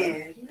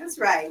 Amen. That's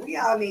right. We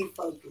all need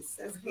focus.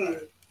 That's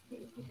good.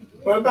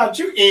 What about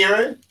you,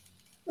 Aaron?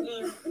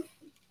 I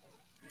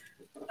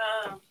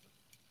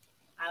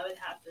would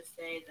have to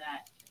say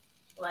that,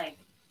 like,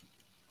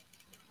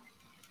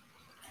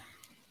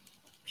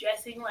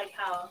 dressing like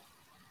how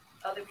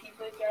other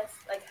people dress,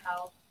 like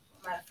how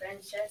my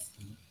friends dress,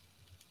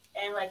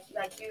 and like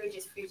you were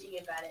just preaching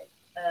about it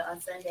on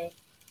Sunday.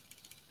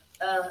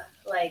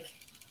 Like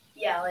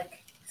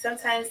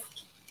sometimes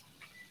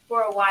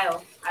for a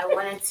while I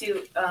wanted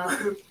to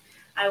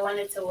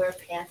wear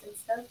pants and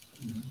stuff,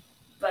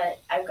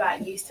 but I've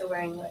gotten used to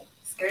wearing like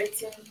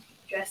skirts and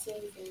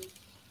dresses and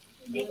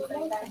things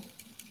like that.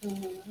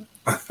 Mm-hmm.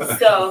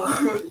 So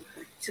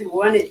you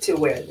wanted to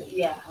wear them.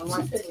 Yeah,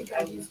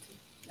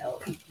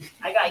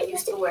 I got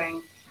used to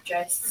wearing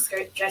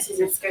dresses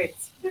and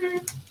skirts.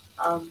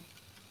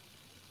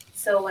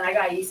 So when I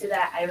got used to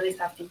that, I really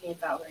stopped thinking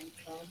about wearing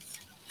pants.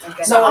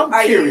 So I'm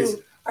curious.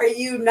 Are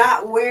you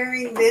not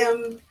wearing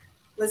them?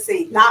 Let's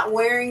see, not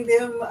wearing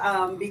them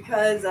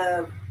because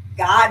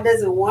God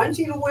doesn't want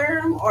you to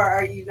wear them, or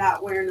are you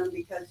not wearing them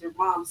because your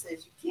mom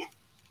says you can't?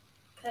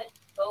 Cut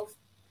both.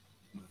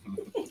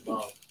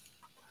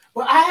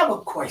 Well, I have a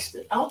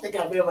question. I don't think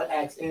I've ever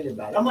asked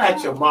anybody. I'm gonna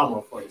ask your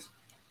mama first.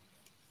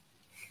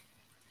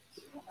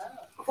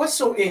 What's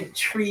so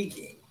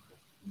intriguing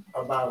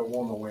about a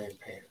woman wearing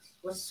pants?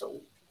 What's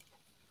so?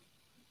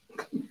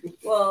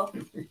 Well,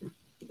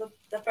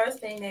 the first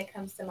thing that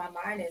comes to my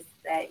mind is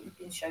that you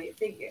can show your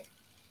figure.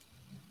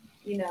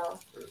 You know,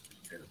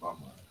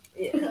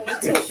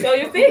 show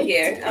your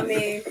figure. I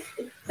mean,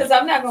 because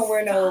I'm not gonna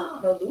wear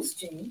no loose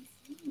jeans.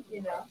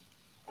 You know,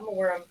 I'm gonna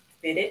wear them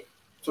fitted.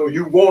 So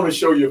you want to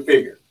show your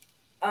figure?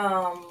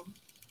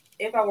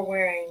 If I were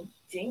wearing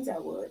jeans, I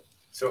would.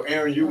 So,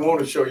 Aaron, you want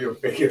to show your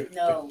figure?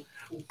 No.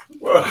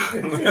 Well,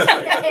 Well,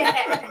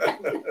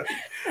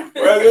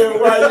 then I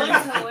why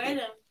want to wear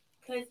them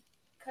because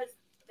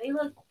they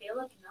look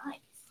nice.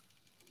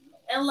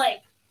 And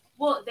like,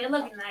 well, they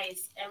look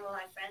nice, and when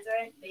my friends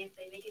wear it, they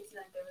make it seem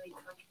like they're really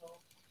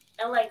comfortable.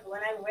 And like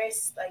when I wear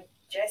like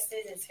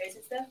dresses and skirts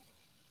and stuff,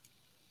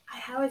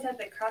 I always have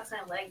to cross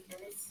my legs,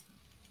 and it's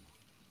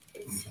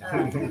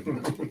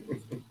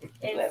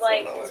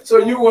like. So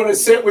you want to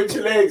sit with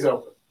your legs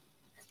open?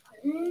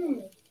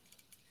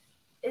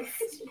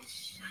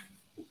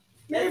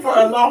 Leave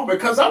her alone,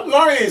 because I'm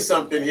learning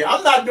something here.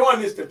 I'm not doing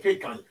this to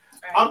pick on you.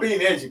 Right. I'm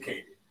being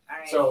educated. All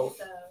right. So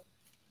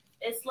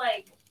it's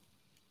like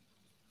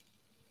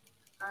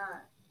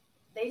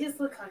they just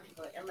look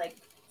comfortable, and like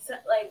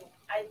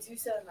I do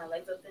so with my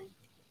legs open,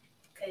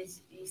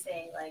 because you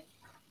say like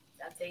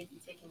I'm taking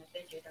a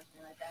picture or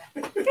something like that.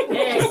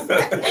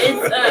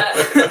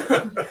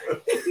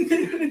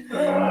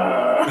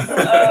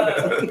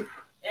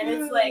 And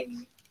it's like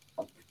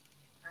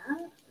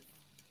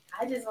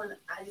I just want to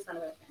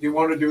wear. You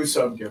want to do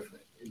something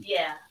different?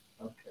 Yeah.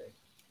 Okay.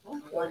 I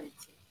wanted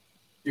to.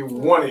 You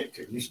wanted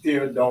to. You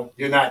still don't.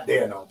 You're not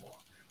there no more.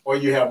 Or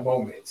you have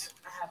moments.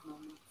 I have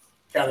moments.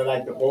 Kind of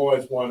like the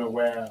boys want to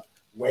wear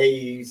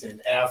waves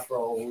and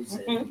afros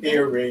and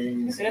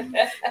earrings. And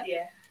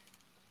Yeah.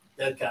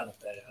 that kind of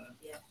thing, huh?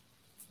 Yeah.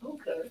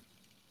 Okay.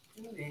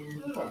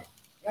 Yeah,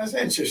 that's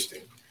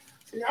interesting.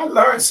 See, I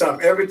learn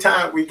something every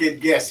time we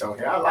get guests on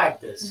here. I like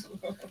this.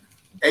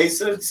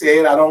 Asa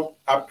said, I don't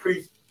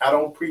preach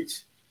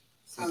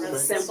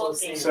simple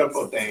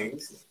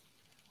things.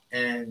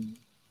 And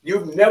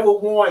you've never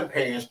worn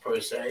pants per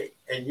se,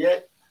 and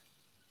yet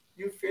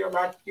you feel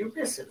like you're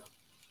missing them.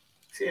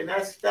 See, and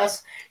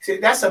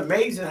that's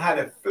amazing how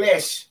the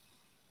flesh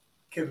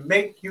can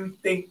make you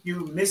think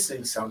you're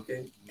missing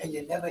something and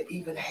you never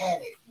even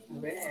had it.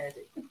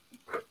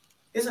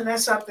 Isn't that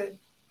something?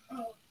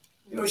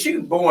 You know, she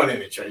was born in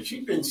the church.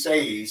 She's been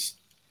saved.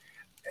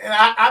 And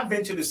I've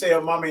ventured to say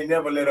her mama ain't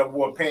never let her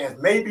wear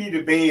pants, maybe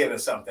to bed or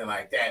something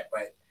like that,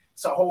 but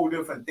it's a whole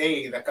different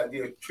thing, because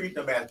they treat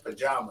them as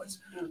pajamas.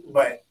 Mm-hmm.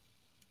 But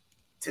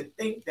to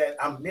think that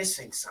I'm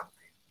missing something,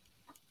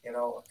 you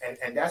know,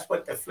 and that's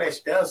what the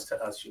flesh does to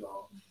us, you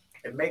know.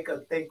 It make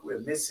us think we're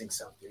missing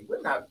something. We're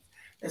not.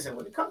 Listen,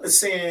 when it comes to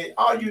sin,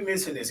 all you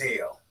missing is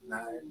hell.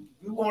 Now,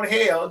 you want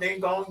hell, then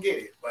go and get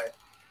it. But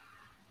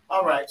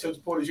all right,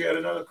 Sister Porter, you had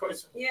another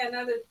question? Yeah,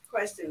 another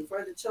question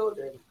for the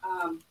children.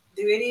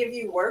 Do any of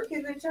you work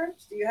in the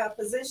church? Do you have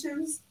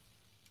positions?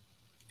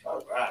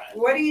 All right.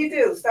 What do you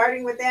do?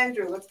 Starting with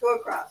Andrew. Let's go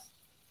across.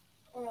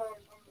 I'm a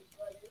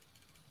brother.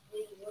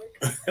 We work.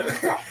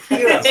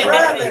 You're a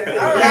brother.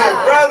 All You're right.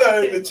 a brother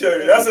in the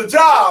church. That's a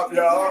job,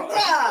 y'all.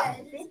 Yeah.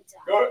 It's a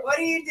job. What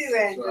do you do,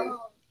 Andrew?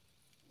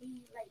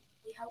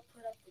 We help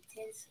put up the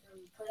tents and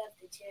put up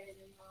the chairs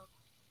and all,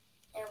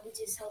 and we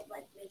just help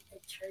like make the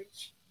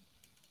church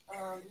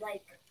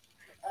like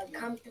a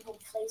comfortable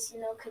place, you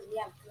know, because we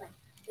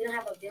don't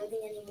have a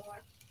building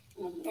anymore,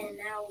 and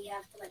now we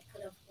have to like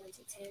put up a bunch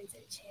of tents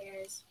and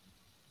chairs,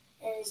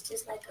 and it's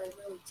just like a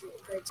really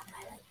good time.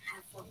 I like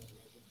have fun with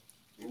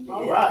it.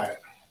 All right.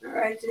 All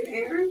right,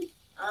 Aaron.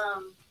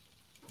 I'm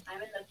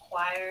in the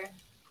choir,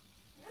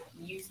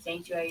 youth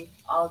sanctuary,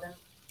 all of them.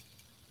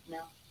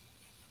 No.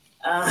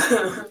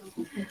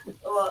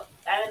 Well,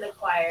 I'm in the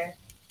choir.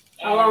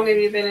 How long have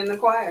you been in the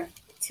choir?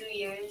 2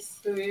 years.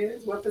 2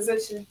 years. What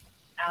position?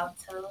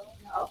 Alto.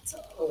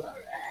 All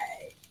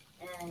right.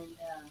 And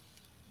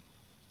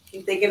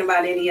you thinking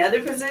about any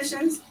other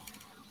positions?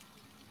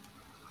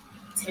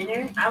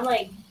 tenor. I'm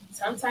like,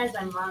 sometimes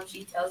my mom,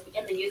 she tells me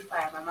in the youth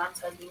choir, my mom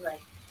tells me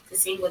like to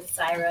sing with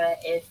Syra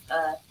if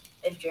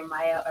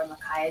Jeremiah or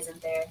Micaiah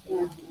isn't there.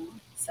 Mm-hmm.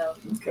 So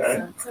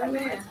okay.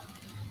 Amen.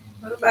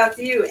 What about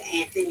you,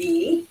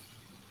 Anthony?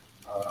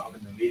 I'm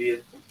in the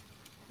media.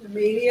 The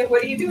media?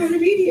 What do you do in the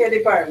media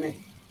department?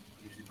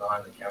 Usually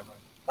behind the camera.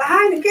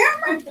 Behind the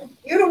camera?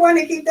 You're the one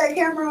that keep that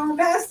camera on,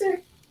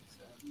 Pastor?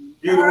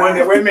 You're the one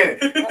that, wait a minute,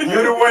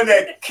 you're the one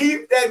that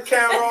keep that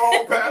camera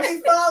on, Pastor?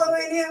 Be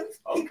following him,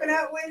 keeping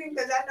up with him,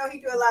 because I know he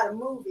do a lot of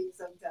movies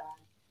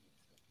sometimes.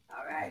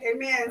 All right,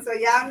 amen. So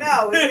y'all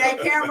know, if that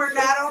camera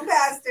not on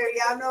Pastor,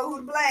 y'all know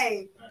who to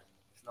blame.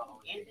 It's not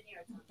only Anthony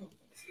or Tom.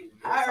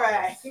 All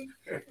right.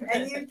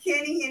 And you,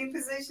 Kenny, any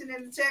position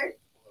in the church?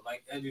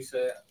 like Andrew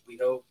said, we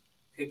help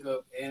pick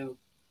up and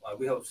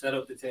we help set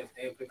up the tent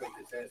and pick up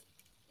the tent.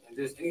 And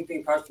just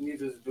anything Pastor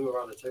needs us to do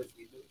around the church,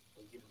 we do.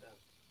 We get it done.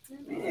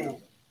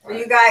 Amen. So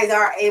you guys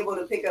are able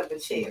to pick up a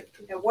chair.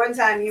 At one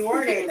time you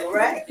weren't able,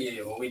 right?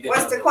 Yeah, when we did.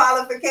 What's the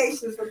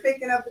qualifications for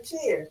picking up a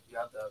chair? You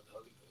have to have the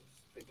Holy Ghost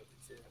pick up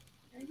the chair.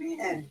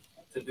 Amen.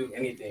 To do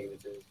anything in the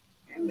church.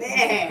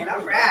 Amen.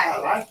 All I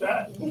right. like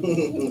that.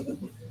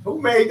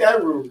 Who made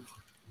that rule?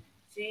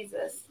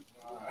 Jesus.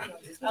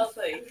 I'll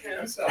say.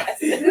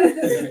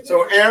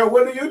 So, Aaron,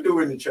 what do you do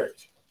in the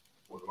church?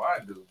 What do I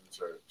do in the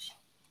church?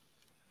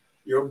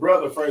 Your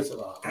brother, first of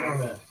all.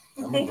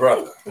 I'm a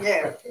brother.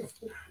 Yeah.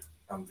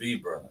 I'm the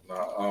brother. No,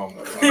 I'm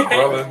a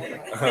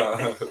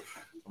brother.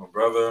 My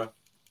brother,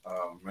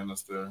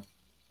 minister,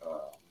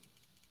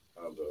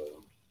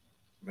 the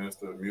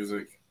minister of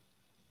music.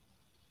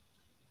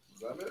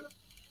 Is that it?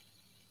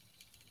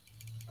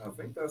 I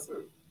think that's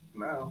it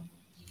now.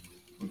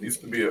 He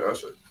used to be an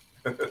usher.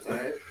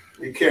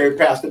 You carry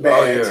Pastor Oh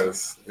bags.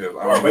 yes, yes.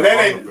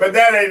 But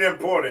that ain't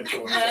important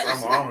to us.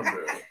 I'm an armor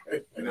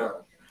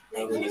bearer.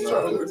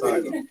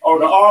 Oh,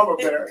 the armor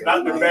bearer,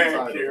 not the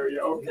bag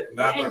carrier. Okay.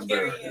 Napkin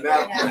bearer.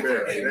 Napkin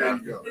bearer. There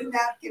you go. The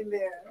napkin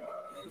bearer.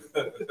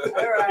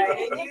 All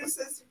right. And you,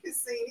 Sister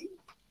Cassini?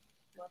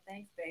 Well,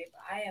 thanks, babe.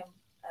 I am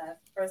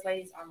First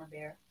Lady's armor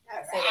bearer.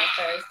 All Say that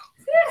first.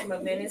 I'm a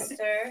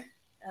minister.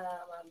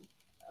 I'm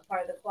a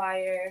part of the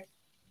choir,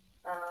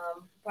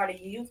 part of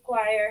the youth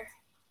choir,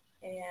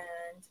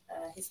 and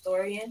a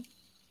historian,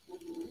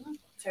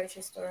 church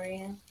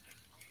historian,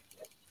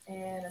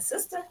 and a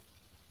sister.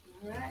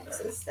 All right,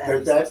 sister.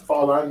 Does that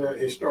fall under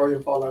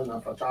historian? Fall under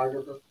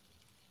photographer?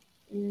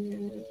 I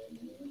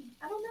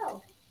don't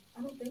know.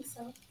 I don't think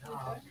so.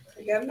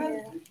 You got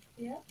another?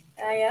 Yeah,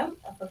 I am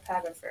a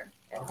photographer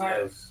at heart.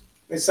 Yes.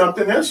 It's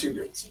something else you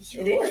do.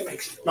 It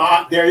is.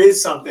 No, there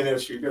is something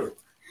else you do.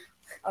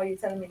 Oh, you're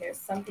telling me there's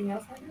something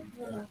else I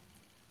do?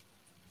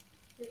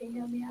 Can you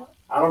help me out?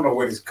 I don't know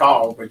what it's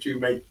called, but you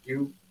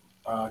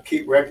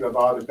keep record of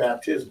all the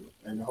baptism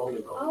and the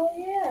Holy Ghost. Oh,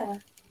 yeah.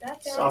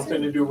 That's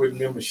Something to do with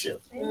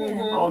membership. Amen.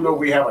 I don't know if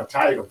we have a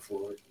title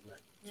for it.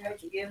 You have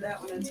to give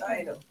that one a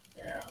title.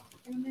 Yeah.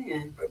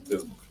 Amen.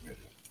 Baptismal committee.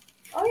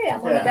 Oh, yeah.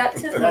 I'm on the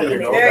baptismal There you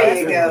committee. go. There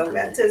you go.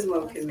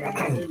 Baptismal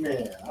committee.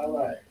 Amen. All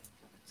right.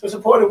 So,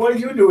 Supporter, what do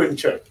you do in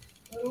church?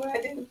 What do I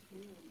do?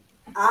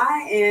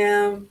 I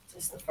am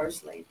just the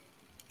first lady.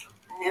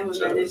 I am a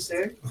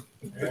minister.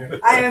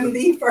 I am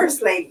the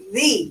first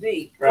lady,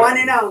 the one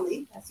and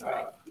only. That's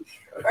right.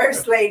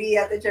 First lady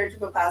at the Church of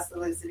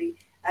Apostolicity,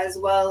 as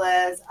well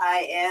as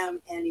I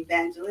am an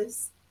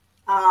evangelist.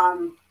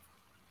 From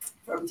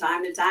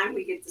time to time,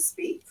 we get to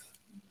speak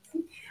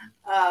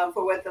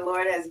for what the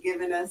Lord has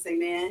given us,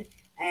 amen.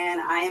 And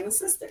I am a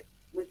sister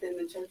within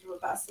the Church of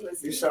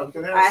Apostolicity. You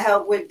something else? I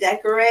help with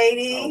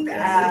decorating. Okay.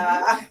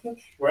 I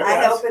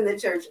help in the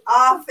church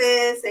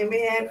office,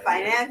 amen,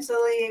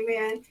 financially,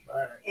 amen.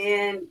 Right.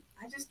 And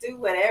I just do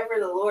whatever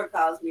the Lord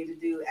calls me to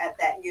do at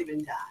that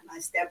given time. I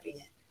step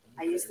in.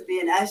 I used to be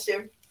an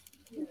usher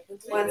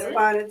once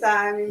upon a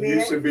time, amen. You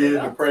used to be in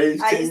the praise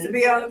team. I used to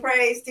be on the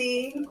praise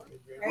team,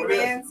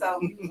 amen. So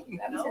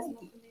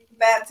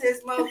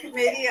baptismal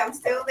committee, I'm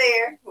still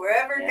there.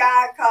 Wherever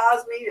God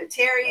calls me, the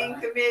tarrying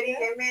committee,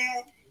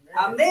 amen,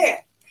 I'm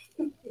there.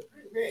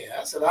 Man,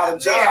 that's a lot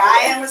of job.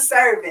 I am a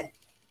servant.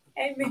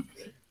 Amen.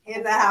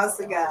 In the house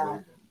of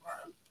God.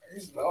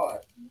 Praise the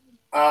Lord.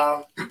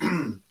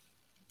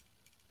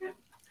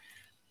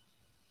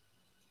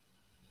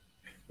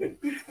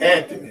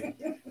 Anthony.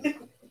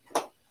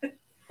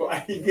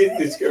 Why you get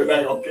this girl?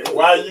 Like, okay,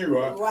 why you?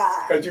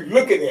 Why? Because you're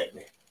looking at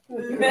me.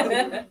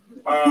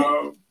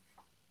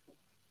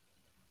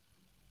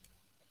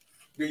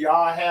 Do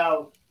y'all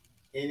have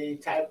any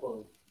type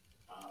of,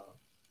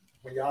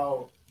 when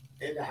y'all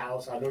in the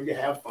house, I know you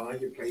have fun,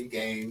 you play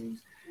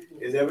games.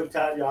 Is every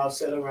time y'all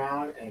sit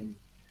around and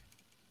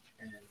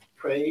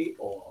pray,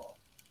 or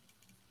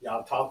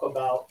y'all talk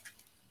about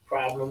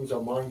problems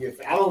among your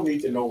family? I don't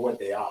need to know what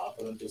they are,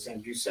 but I'm just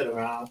saying, you sit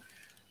around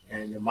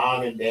and your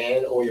mom and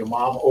dad, or your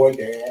mom or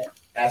dad,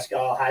 ask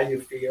y'all how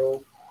you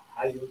feel,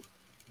 how you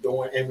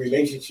doing in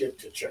relationship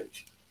to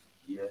church.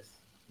 Yes.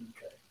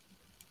 Okay.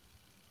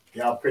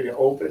 Y'all pretty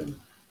open?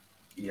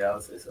 Yeah, I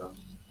would say so.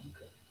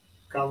 Okay.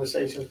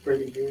 Conversation's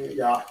pretty good.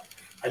 Are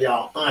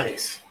y'all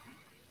honest?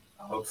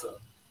 I hope so.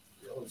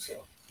 I hope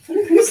so. I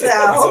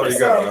hope you so.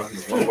 got.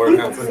 One word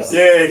answer.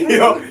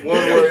 Yeah, One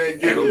word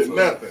ain't giving you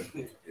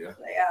nothing. Yeah.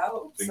 I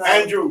hope so.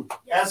 Andrew,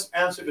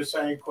 answer the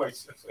same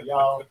question. So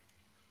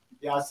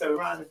y'all sit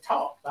around and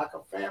talk like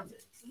a family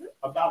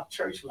about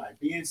church life,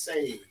 being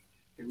saved,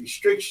 the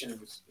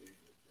restrictions, the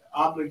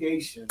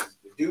obligations,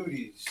 the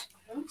duties,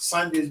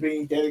 Sundays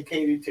being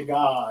dedicated to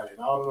God, and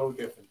all of those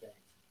different things.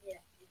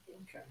 Yeah.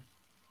 Okay.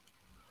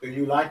 Do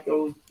you like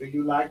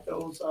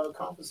those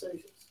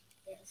conversations?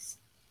 Yes.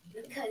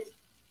 Because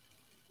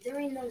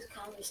during those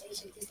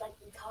conversations, it's like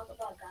we talk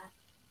about God,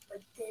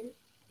 but then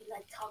we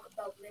like talk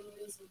about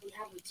memories that we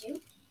have with you,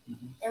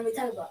 and we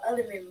talk about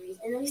other memories,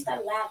 and then we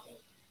start laughing.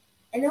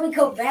 And then we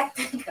go back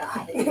to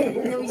God, and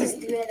then we just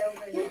do it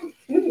over and over.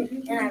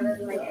 And I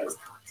really like those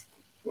talks.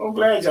 Well, I'm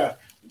glad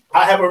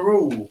I have a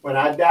rule when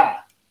I die.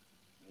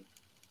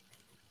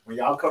 When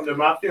y'all come to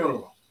my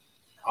funeral,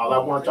 all I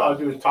want y'all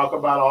to do is talk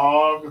about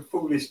all the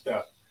foolish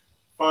stuff,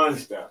 fun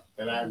stuff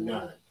that I've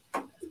done.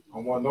 I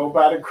don't want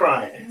nobody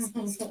crying.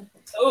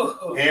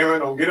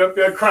 Aaron, don't get up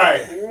there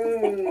crying.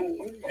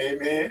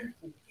 Amen.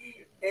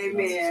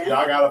 Amen. So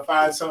y'all gotta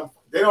find something.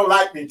 They don't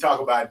like me talk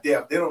about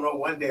death. They don't know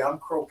one day I'm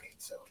croaking,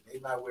 so they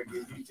might well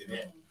get used to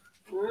that.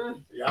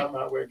 Y'all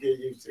might well get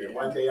used to it.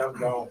 One day I'm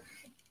gone.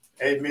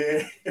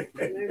 Amen.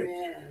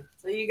 Amen.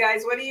 So you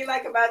guys, what do you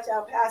like about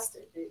y'all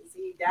pastor? Is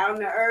he down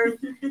to earth,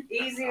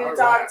 easy to All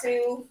talk right.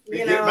 to?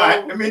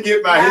 Let me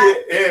get my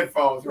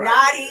headphones right.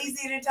 Not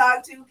easy to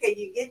talk to. Can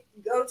you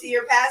go to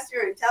your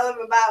pastor and tell him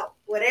about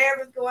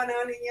whatever's going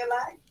on in your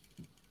life?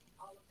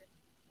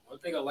 One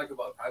thing I like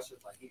about pastor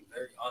is like he's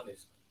very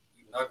honest.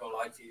 He's not gonna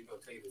lie to you. He's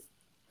gonna tell you the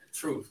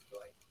truth.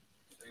 Like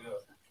straight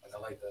up. Like I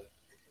like that.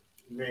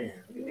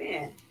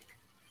 Man.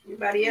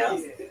 Anybody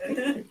else?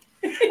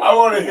 I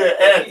want to hear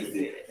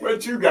Anthony.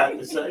 What you got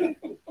to say?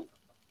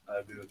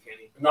 Bill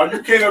Kenny. No,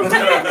 you can't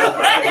tell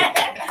nobody.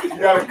 You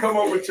got to come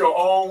up with your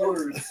own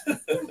words.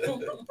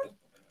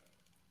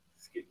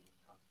 Skip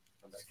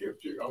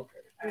you.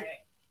 Okay. All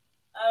right.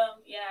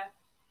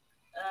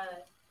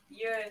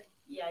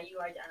 You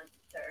are down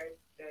to earth,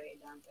 very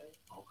down to earth.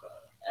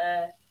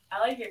 Okay. I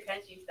like your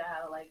country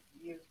style, like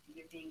you're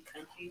being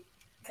country,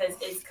 because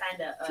it's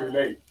kind of Too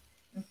late.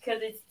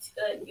 Because it's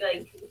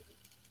like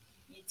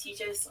you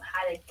teach us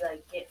how to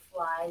like get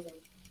flies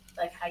and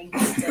like how you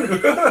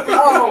did the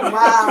oh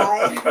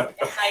my!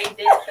 And how you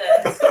did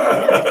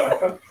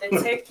the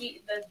turkey,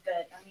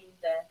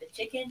 the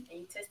chicken, and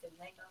you twist the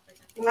neck off or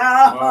something. No.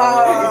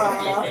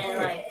 And then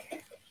like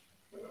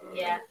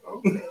yeah.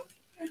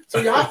 So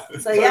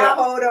y'all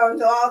hold on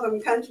to all them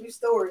country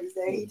stories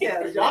that he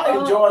tells.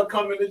 Y'all enjoy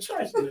coming to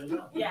church, then,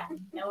 huh? Yeah.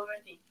 And one more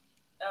thing.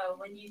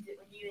 When you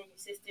and your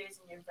sisters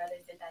and your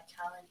brothers did that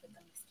challenge with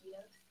the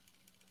mosquitoes,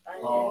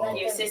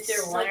 your sister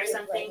won or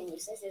something.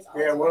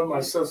 Yeah, one of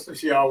my sisters,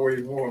 she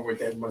always won with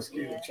that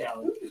mosquito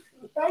challenge.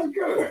 That's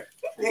good.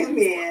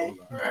 Amen.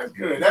 That's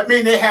good. That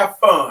means they have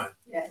fun.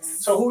 Yes.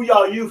 So who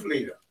y'all youth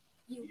leader?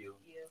 You.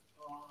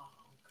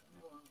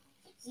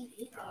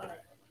 All right.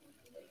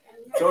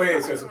 Go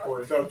ahead, Sister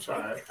Porter. I'm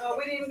sorry. Oh,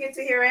 we didn't get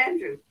to hear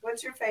Andrew.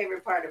 What's your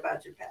favorite part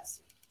about your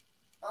pastor?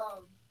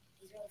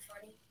 He's real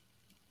funny.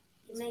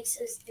 He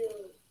makes us do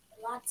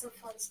lots of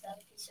fun stuff.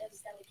 He shows us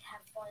that we can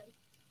have fun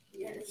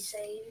and be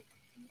saved,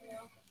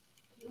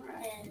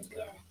 Right. And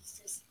it's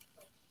just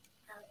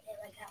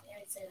like how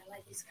Aaron said, I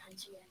like his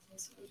country accent.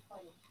 It's really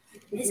funny.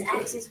 His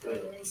accent's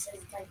great when he says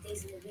like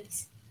days of the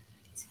weeks.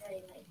 It's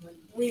very like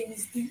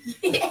Wednesday.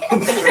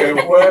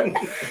 What?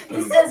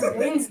 He says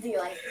Wednesday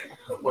like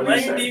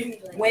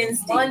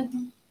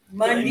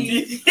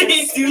Monday.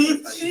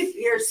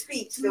 Your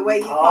speech, the way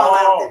you call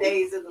out the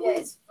days of the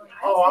week.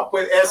 Oh, I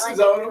put S's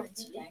on them?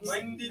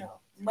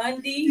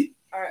 Monday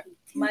or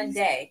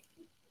Monday.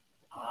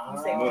 You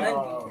say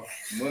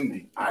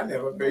Monday. I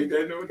never paid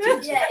that no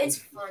attention. Yeah, it's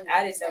fun.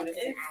 I didn't notice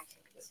it.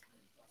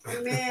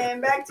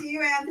 Amen. Back to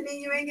you,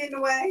 Anthony. You ain't getting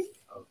away.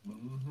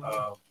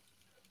 I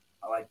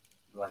like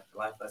the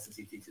life lessons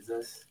he teaches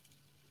us.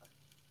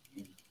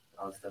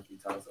 All the stuff he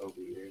taught us over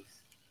the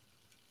years.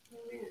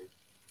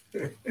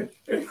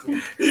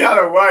 You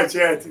gotta watch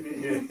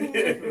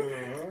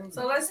Anthony.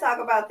 So let's talk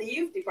about the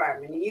youth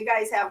department. And you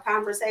guys have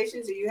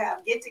conversations, or you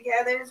have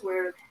get-togethers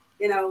where,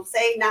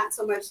 say not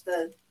so much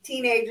the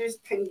teenagers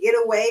can get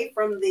away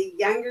from the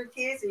younger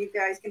kids, and you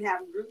guys can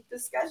have group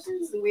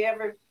discussions. Do we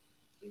ever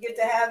get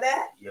to have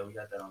that? Yeah, we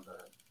got that on the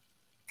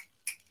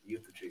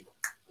youth retreat.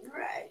 All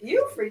right,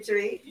 youth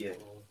retreat. Yeah.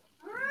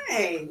 All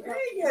right,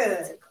 very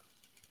good.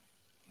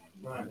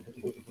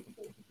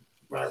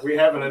 Right, we're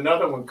having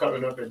another one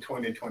coming up in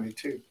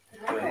 2022.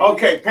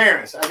 Okay,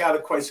 parents, I got a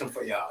question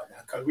for y'all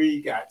now because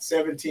we got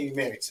 17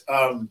 minutes.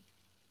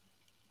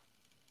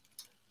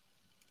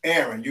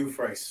 Aaron, you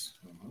first.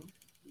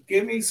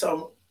 Give me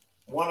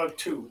one or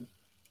two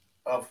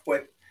of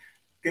what,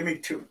 give me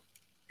two,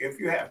 if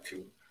you have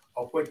two,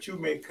 of what you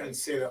may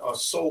consider a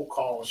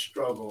so-called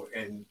struggle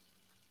in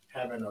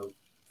having a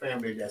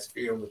family that's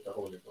filled with the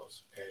Holy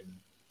Ghost. And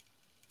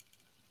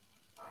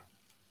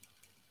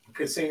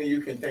Christina,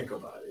 you can think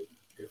about it.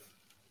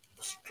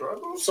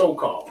 Struggle?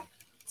 So-called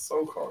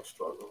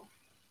struggle.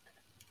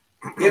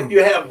 If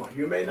you have one,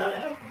 you may not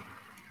have one.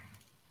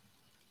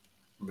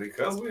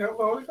 Because we have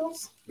the Holy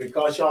Ghost?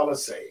 Because y'all are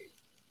saved.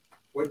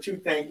 What you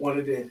think one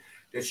of the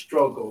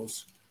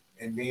struggles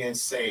in being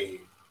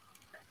saved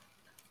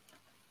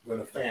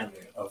with a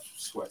family of,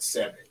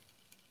 7?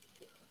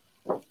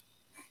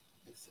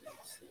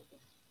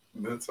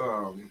 It's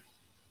I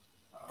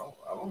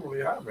don't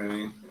really have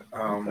any. I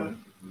don't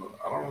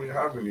really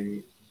have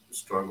any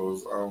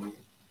struggles.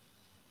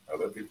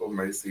 Other people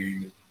may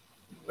see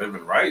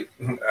living right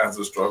as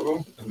a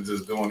struggle and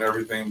just doing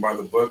everything by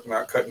the book,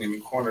 not cutting any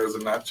corners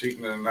and not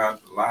cheating and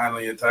not lying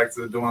on your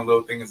taxes, doing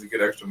little things to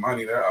get extra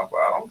money there. But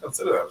I don't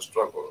consider that a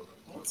struggle.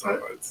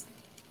 So it's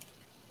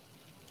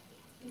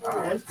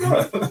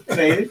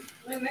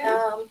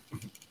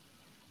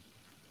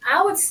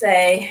I would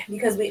say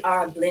because we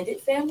are a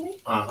blended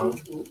family,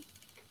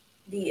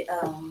 the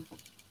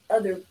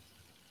other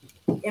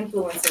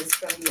influences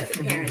from the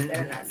other parents that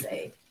are not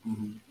saved.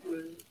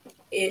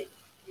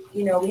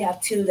 We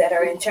have two that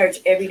are in church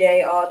every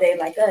day, all day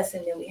like us,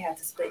 and then we have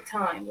to split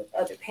time with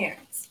other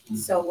parents.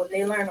 So what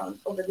they learn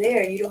over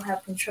there, you don't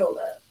have control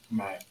of.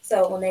 Right.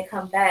 So when they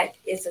come back,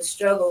 it's a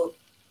struggle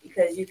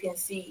because you can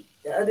see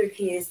the other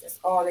kids, that's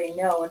all they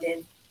know, and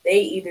then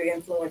they either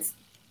influence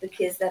the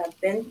kids that have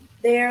been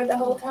there the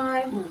whole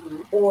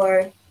time,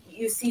 or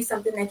you see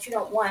something that you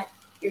don't want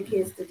your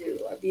kids to do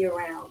or be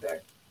around,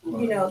 or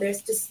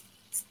there's just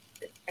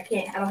I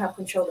don't have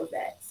control of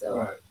that.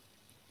 So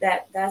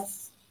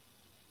that's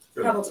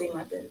probably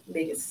my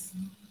biggest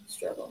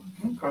struggle.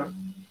 Okay.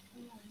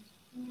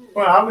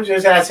 Well, I was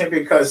just asking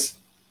because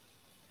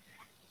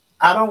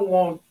I don't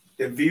want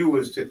the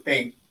viewers to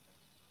think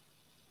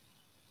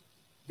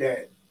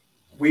that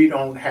we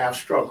don't have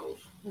struggles.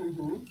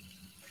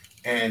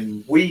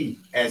 And we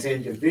as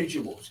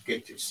individuals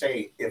get to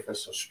say if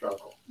it's a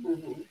struggle.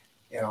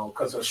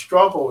 Because a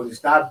struggle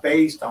is not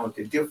based on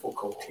the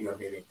difficulty of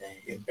anything.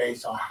 It's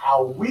based on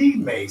how we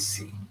may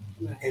see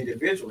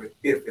individually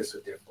if it's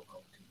a difficulty.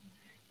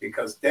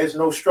 Because there's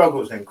no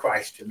struggles in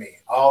Christ to me.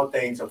 All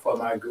things are for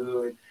my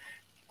good.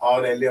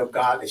 All that live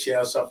godly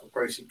shall suffer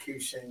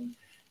persecution.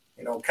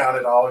 Count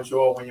it all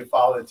joy when you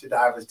fall into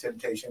diverse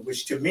temptation,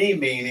 which to me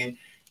meaning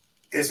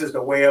this is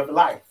the way of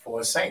life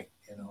for a saint,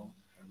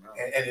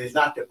 and it's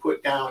not to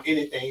put down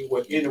anything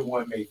what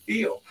anyone may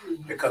feel,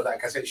 because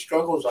like I said,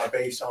 struggles are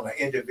based on an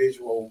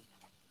individual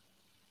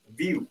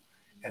view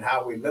and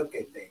how we look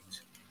at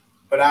things.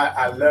 But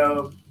I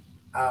love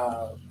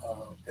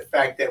the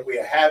fact that we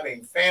are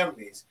having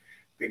families,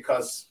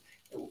 because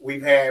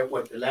we've had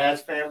the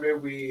last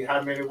family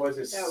how many was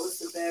it? That was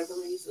the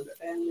Beverleys, a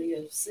family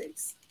of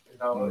 6.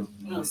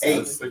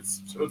 Eight.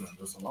 6 children,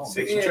 just alone.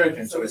 6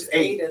 children, so it's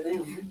 8 of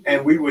them.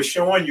 And we were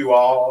showing you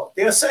all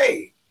they're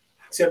saved,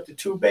 except the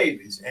 2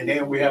 babies. And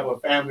then we have a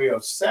family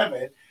of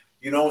 7.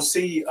 You don't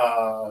see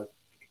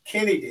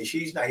Kennedy,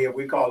 she's not here.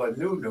 We call her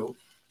Nunu.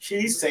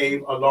 She's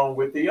saved along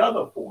with the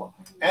other 4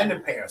 and the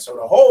parents. So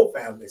the whole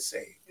family is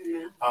saved.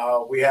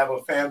 We have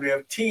a family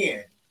of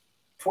 10,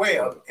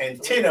 12,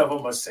 and 10 of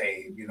them are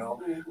saved.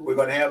 We're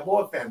going to have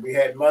more family. We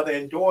had mother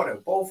and daughter.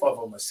 Both of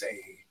them are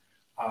saved.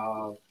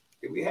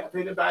 Did we have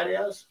anybody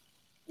else?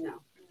 No.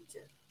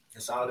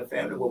 It's all the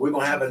family. Well, we're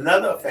going to have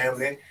another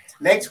family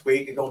next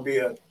week. It's going to be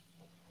a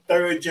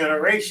 3rd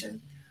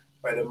generation,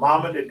 where the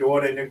mama, the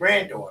daughter, and the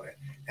granddaughter,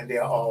 and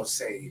they're all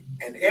saved.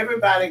 And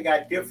everybody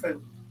got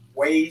different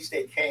ways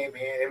they came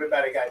in.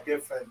 Everybody got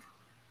different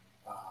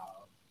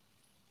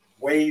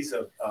ways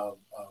of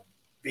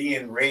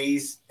being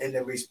raised in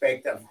the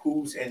respect of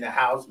who's in the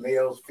house,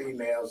 males,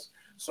 females,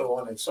 so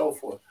on and so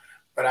forth.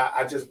 But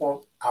I just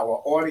want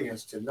our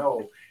audience to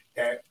know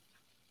that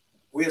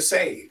we're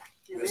saved.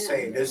 We're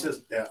saved. This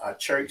is a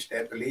church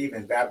that believes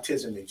in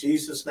baptism in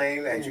Jesus'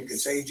 name, as you can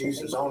say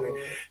Jesus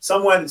only.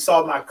 Someone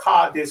saw my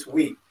car this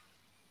week,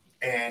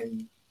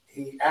 and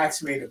he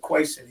asked me the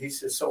question. He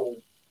said, so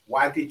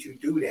why did you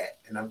do that?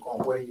 And I'm going,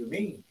 what do you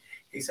mean?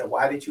 He said,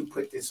 why did you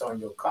put this on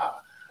your car?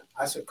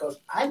 I said, because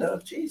I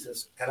love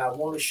Jesus, and I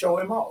want to show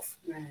him off.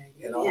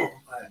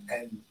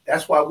 And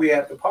that's why we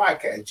have the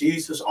podcast,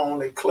 Jesus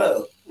Only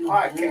Club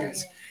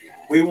podcast.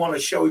 We want to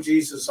show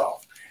Jesus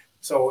off.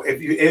 So if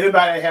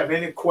anybody have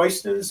any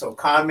questions or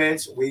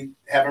comments, we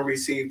haven't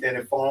received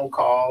any phone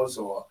calls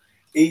or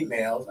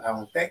emails. I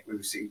don't think we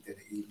received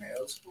any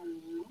emails.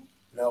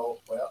 No,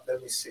 well,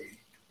 let me see.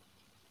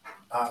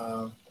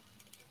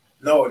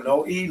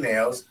 No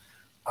emails.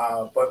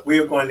 But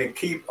we're going to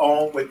keep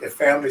on with the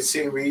family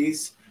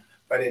series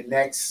for the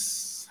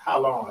next, how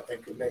long? I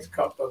think the next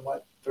couple of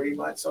months, 3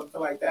 months, something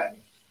like that.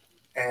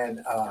 And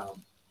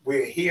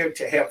we're here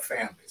to help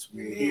families.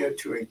 We're here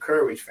to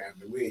encourage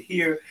families. We're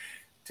here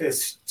to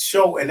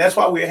show, and that's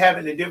why we're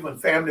having a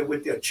different family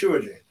with their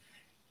children,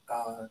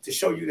 to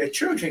show you that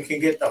children can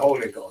get the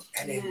Holy Ghost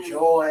and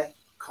enjoy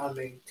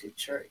coming to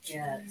church.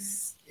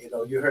 Yes.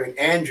 You heard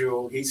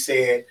Andrew, he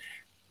said,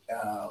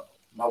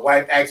 my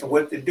wife asked him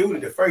what to do.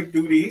 The first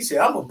duty, he said,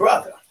 I'm a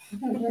brother.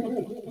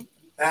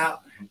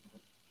 Now,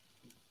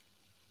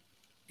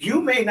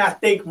 you may not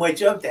think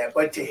much of that,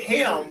 but to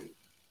him,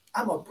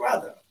 I'm a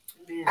brother.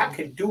 I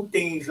can do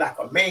things like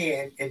a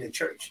man in the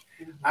church.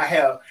 I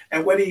have,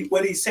 and what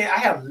he said, I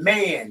have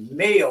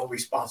male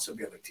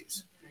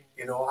responsibilities.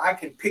 I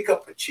can pick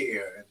up a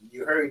chair. And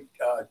you heard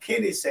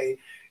Kenny say,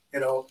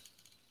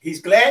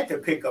 he's glad to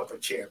pick up a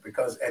chair,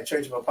 because at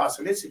Church of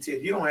Apostolicity,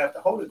 if you don't have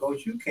the Holy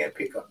Ghost, you can't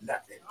pick up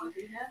nothing.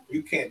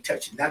 You can't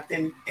touch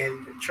nothing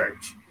in the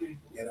church.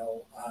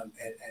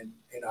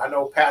 And I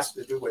know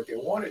pastors do what they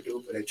want to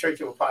do, but at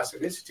Church of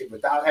Apostolicity,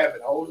 without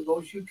having the Holy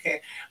Ghost, you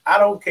can't. I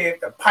don't care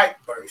if the pipe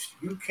bursts.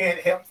 You can't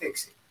help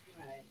fix it.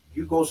 Right.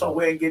 You go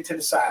somewhere and get to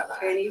the sideline.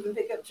 Can't even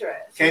pick up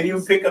trash. Can't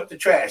even pick up the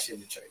trash in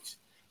the church.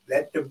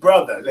 Let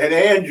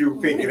Andrew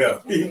pick it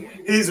up.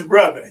 He's a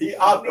brother. He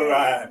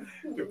authorized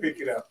to pick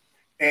it up.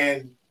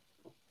 And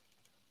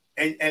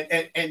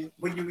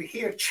when you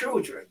hear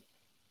children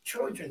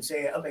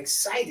say, I'm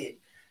excited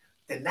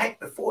the night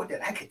before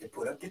that I get to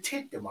put up the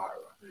tent tomorrow.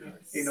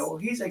 Yes.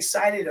 He's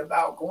excited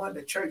about going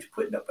to church,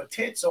 putting up a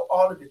tent so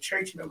all of the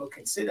church members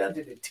can sit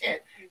under the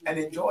tent and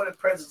enjoy the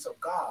presence of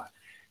God.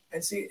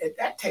 And see,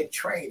 that takes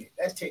training.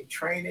 That takes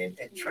training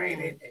and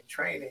training and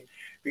training,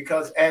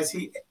 because as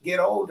he get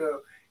older,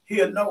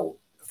 he'll know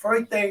the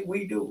first thing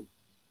we do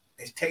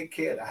is take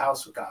care of the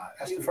house of God.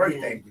 That's the first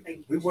thing we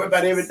do. We worry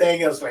about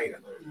everything else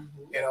later.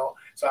 You know,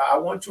 so I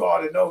want you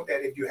all to know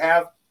that if you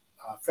have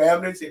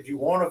families, if you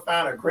want to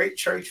find a great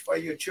church for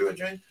your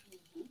children,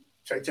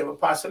 Church of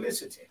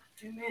Apostolicity.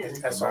 Amen.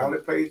 That's the only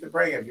place to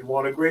bring them. You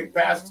want a great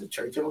pastor,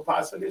 Church of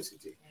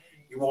Apostolicity.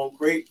 You want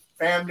great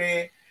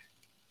family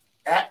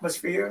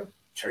atmosphere,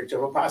 Church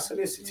of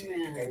Apostolicity.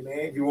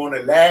 Amen. You want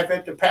to laugh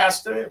at the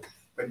pastor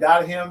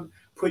without him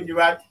putting you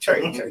out the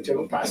church, Church of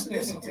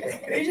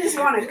Apostolicity. You just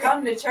want to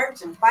come to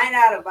church and find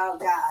out about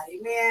God.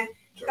 Amen.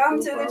 Come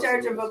to the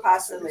Church of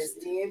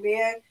Apostolicity.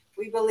 Amen.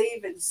 We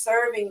believe in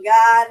serving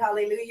God.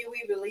 Hallelujah.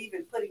 We believe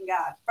in putting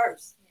God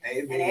first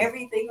in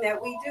everything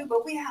that we do,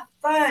 but we have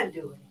fun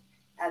doing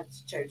it at the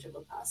Church of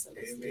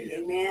Apostolicity.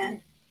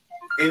 Amen.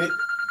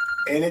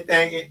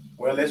 Anything?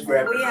 Well, let's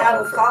grab We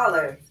have a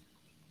caller.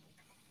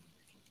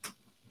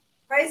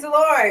 Praise the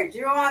Lord.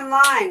 You're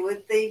online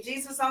with the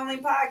Jesus Only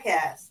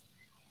podcast.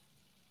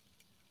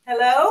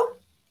 Hello?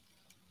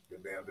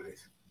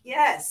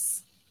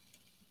 Yes.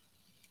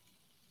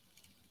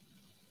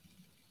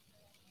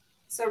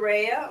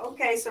 Saraya.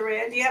 Okay,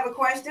 Saraya. Do you have a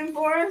question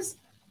for us?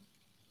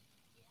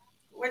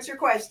 What's your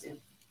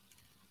question?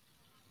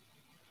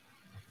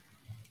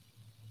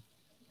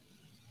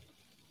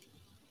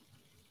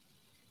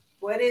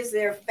 What is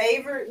their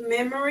favorite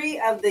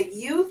memory of the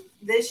youth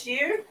this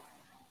year?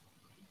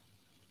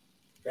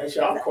 That's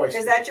your question.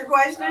 Is that your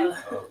question?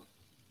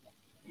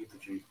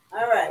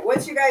 All right.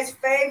 What's your guys'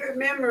 favorite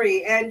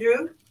memory,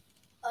 Andrew?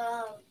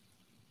 A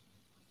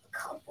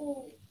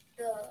couple,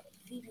 the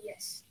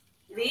VBS.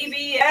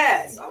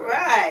 VBS. All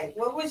right.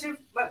 What was your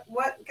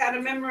what kind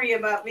of memory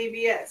about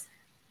VBS?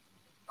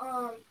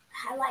 I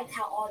liked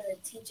how all the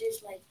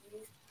teachers, like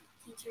youth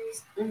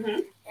teachers, and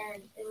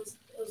it was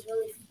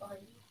really fun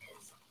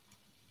because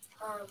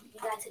we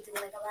got to do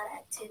like a lot of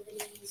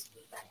activities.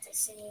 We got to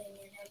sing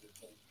and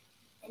everything,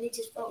 and it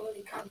just felt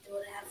really comfortable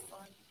to have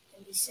fun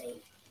and be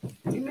safe.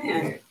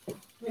 Amen.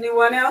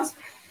 Anyone else?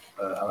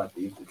 I like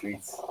the youth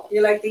retreats.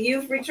 You like the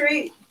youth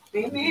retreat?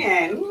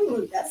 Amen.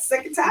 Ooh, that's the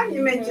second time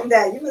you mentioned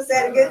that. You must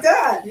have had a good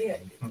time. Yeah.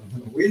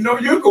 We know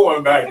you're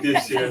going back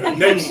this year,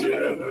 next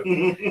year.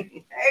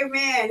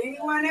 Amen.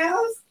 Anyone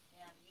else?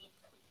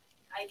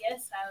 I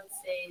guess I would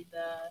say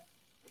the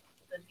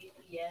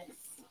VBS.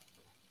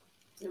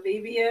 The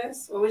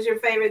VBS? What was your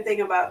favorite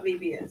thing about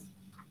VBS?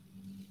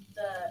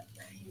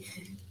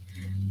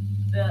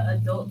 The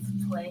adults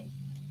play.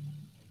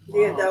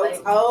 The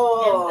adults?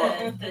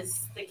 And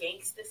the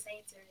gangster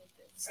saints or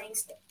the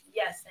Sangster.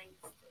 Yes,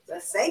 the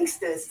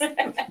Sangsters.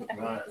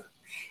 Right.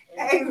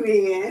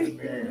 Amen.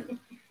 Amen.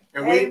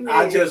 And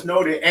I just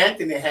know that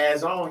Anthony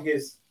has on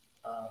his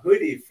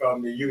hoodie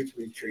from the youth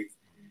retreat.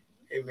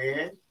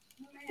 Amen.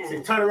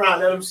 So turn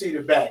around, let them see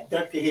the back.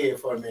 Duck your head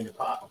for a minute,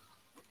 Pop.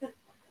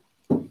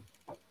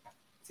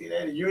 See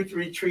that? Youth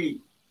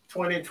retreat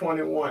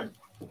 2021.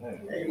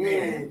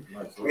 Amen.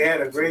 We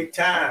had a great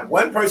time.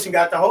 One person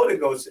got the Holy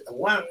Ghost.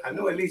 One, I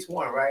know at least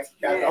one, right?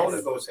 Got the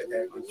Holy Ghost at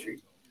that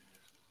retreat.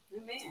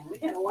 Amen. We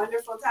had a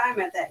wonderful time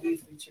at that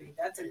youth retreat.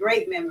 That's a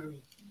great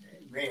memory.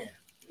 Amen.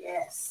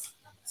 Yes.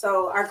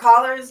 So our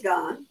caller is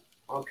gone.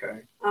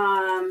 Okay.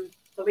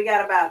 So we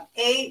got about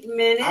 8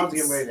 minutes. I was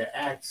getting ready to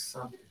ask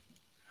something.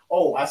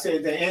 Oh, I said,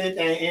 is there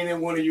anything any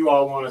one of you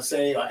all want to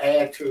say or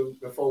add to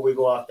before we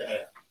go off the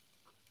air?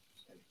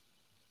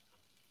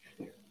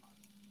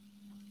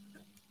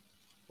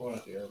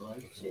 Share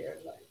light.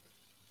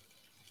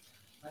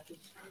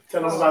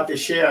 Tell them about the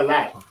share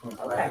light.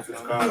 Okay.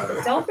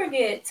 Don't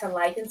forget to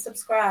like and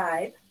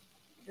subscribe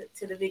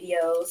to the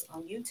videos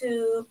on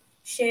YouTube.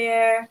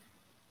 Share.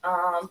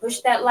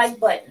 Push that like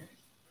button.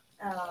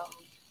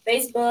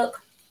 Facebook.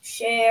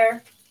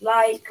 Share.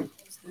 Like.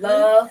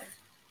 Love.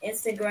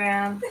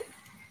 Instagram.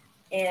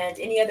 And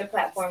any other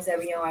platforms that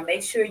we're on.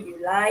 Make sure you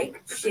like,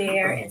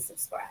 share, and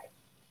subscribe.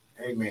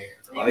 Amen.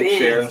 Like,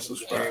 share, and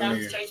subscribe.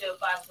 Amen. Church of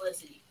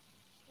Apostolicity.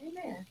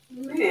 Amen.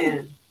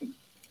 Amen.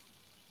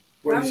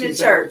 What Come did to she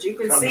say? church. You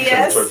can Come see to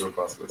us. church.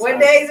 What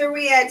days are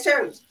we at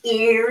church,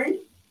 Aaron?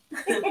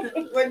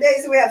 What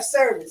days do we have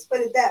service? Put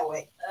it that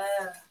way.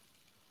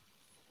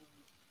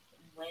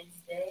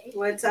 Wednesday.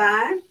 What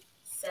time?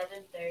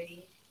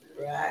 7:30.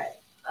 Right.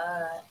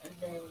 And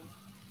then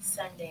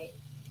Sunday,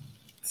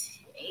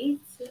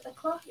 8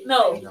 o'clock.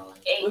 No,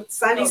 8.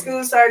 Sunday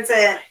school starts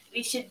at.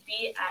 We should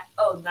be at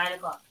 9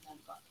 o'clock. 9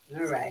 o'clock.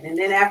 All right, and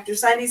then after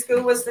Sunday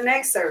school, what's the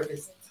next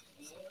service?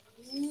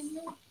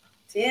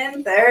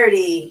 10:30.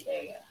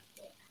 There you go.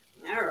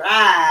 All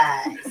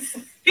right.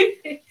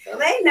 So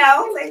they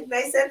know.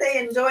 They said they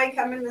enjoy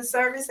coming to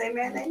service.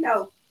 Amen. They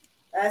know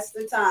that's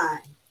the time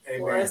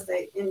for us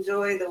to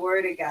enjoy the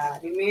Word of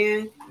God.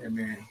 Amen.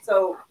 Amen.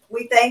 So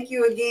we thank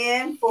you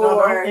again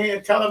for.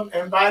 And tell them,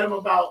 invite them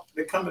about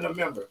becoming a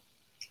member.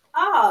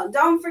 Oh,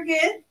 don't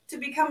forget to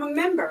become a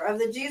member of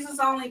the Jesus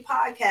Only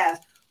podcast.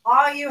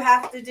 All you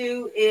have to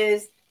do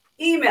is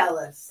email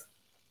us,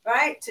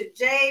 right, to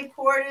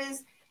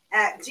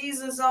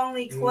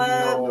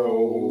jportis@JesusOnlyClub.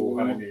 No,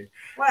 honey.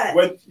 What?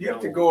 But you have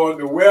to go on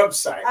the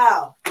website.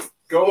 Oh.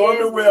 Go on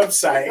the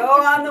website. Go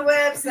on the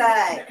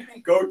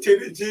website. Go to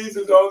the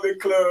Jesus Only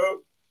Club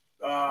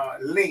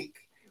link.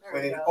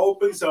 When it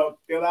opens up,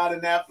 fill out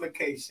an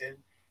application.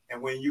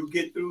 And when you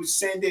get through,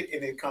 send it,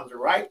 and it comes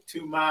right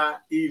to my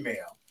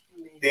email.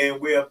 Then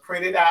we'll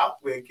print it out.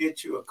 We'll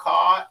get you a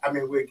card.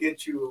 We'll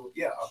get you,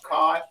 a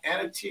card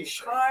and a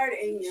T-shirt. Card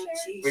and your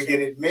T-shirt. We'll get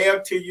it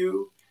mailed to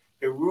you.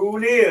 The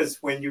rule is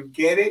when you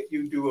get it,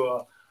 you do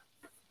a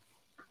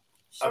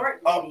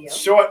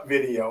short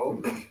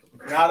video,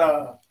 not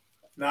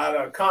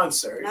a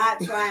concert. Not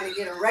trying to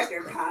get a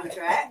record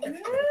contract.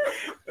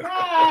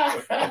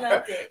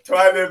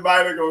 Twilight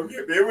Miner gonna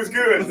get me. It was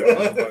good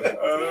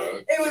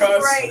though. It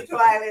was great,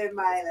 Twilight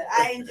Miner.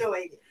 I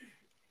enjoyed it.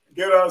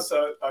 Get us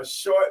a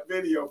short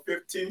video,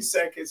 15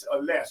 seconds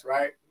or less,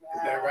 right?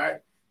 Is that right?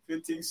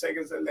 15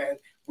 seconds or less.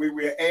 We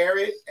will air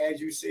it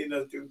as you seen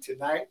us do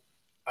tonight.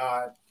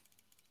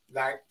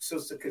 Like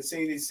Sister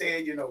Cassini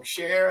said,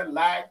 share,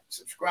 like,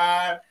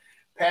 subscribe,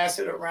 pass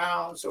it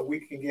around so we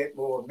can get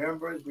more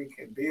members. We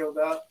can build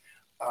up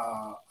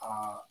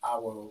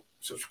our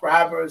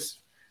subscribers.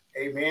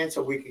 Amen.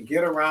 So we can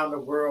get around the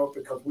world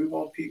because we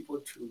want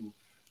people to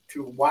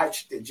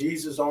watch the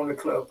Jesus Only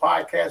Club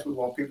podcast. We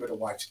want people to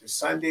watch the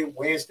Sunday,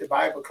 Wednesday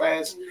Bible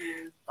class.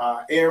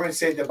 Aaron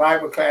said the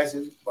Bible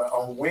classes, but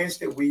on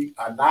Wednesday we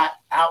are not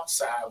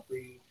outside.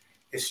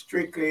 It's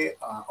strictly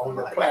on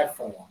the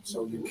platform.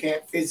 So you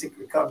can't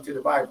physically come to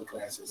the Bible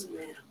classes.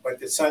 But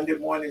the Sunday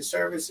morning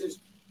services,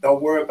 don't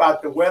worry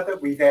about the weather.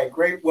 We've had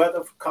great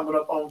weather coming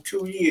up on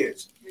 2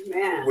 years.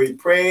 Amen. We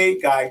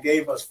prayed. God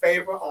gave us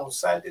favor on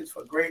Sundays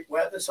for great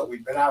weather. So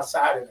we've been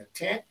outside in a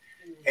tent.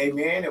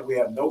 Amen. And we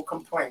have no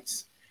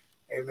complaints.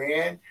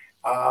 Amen.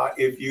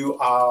 If you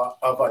are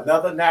of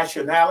another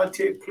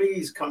nationality,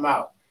 please come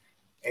out.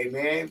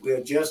 Amen.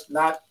 We're just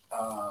not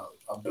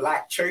a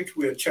black church.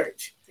 We're a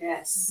church.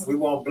 Yes. We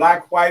want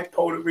black, white,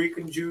 Puerto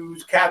Rican,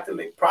 Jews,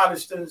 Catholic,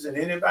 Protestants, and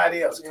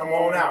anybody else. Come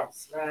on out.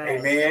 Right.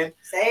 Amen.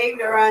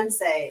 Saved or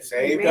unsaved.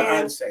 Saved or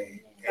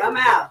unsaved. Come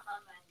out.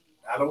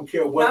 I don't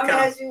care what Come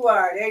as you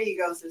are. There you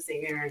go, Sister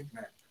Aaron.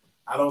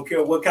 I don't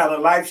care what kind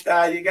of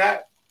lifestyle you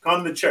got.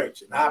 Come to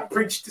church, and I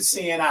preach the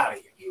sin out of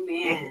you.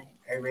 Amen.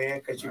 Amen.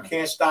 Because you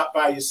can't stop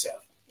by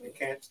yourself. You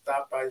can't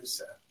stop by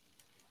yourself.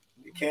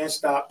 You can't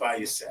stop by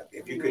yourself.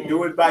 If you could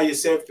do it by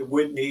yourself, you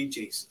wouldn't need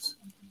Jesus.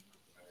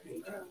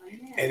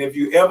 And if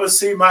you ever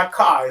see my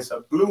car, it's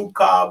a blue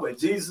car with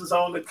Jesus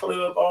on the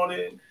club on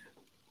it.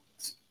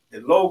 The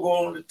logo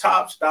on the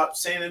top, stop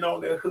saying it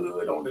on the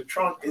hood, on the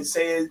trunk. It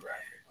says,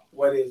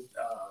 what is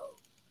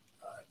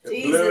the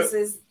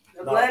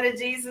blood of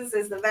Jesus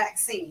is the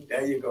vaccine.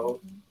 There you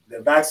go.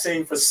 The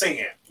vaccine for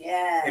sin.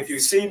 Yeah. If you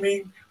see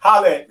me,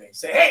 holler at me.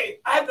 Say, hey,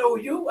 I know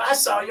you. I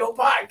saw your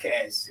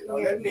podcast.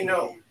 Let me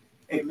know.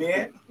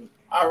 Amen.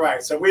 All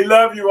right. So we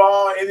love you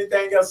all.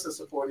 Anything else to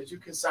support it, you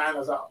can sign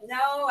us off.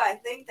 No, I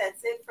think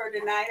that's it for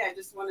tonight. I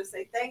just want to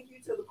say thank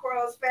you to the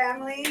Quarles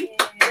family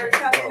for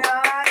coming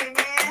on.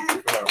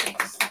 Amen.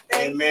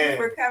 Thank you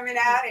for coming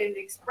out and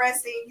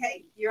expressing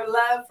your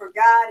love for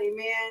God.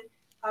 Amen.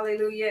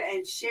 Hallelujah.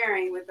 And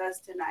sharing with us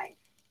tonight.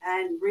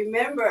 And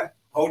remember.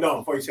 Hold on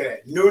before you say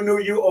that. Nunu,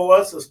 you owe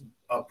us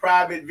a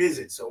private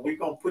visit. So we're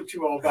going to put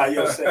you on by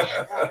yourself.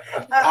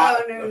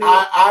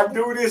 I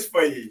do this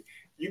for you.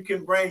 You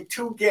can bring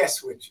 2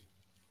 guests with you.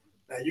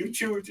 Now you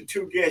choose the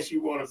 2 guests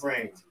you want to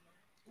bring.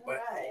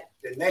 But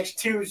the next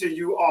Tuesday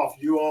you off.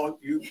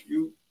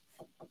 You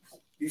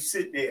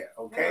sit there,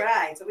 okay? All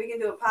right. So we can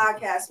do a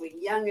podcast with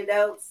young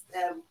adults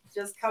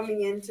just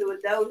coming into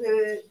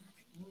adulthood.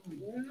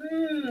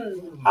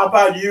 How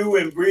about you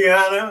and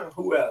Brianna?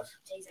 Who else?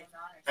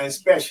 And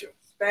Special.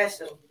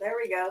 Special. There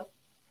we go.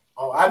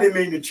 Oh, I didn't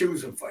mean to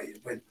choose them for you,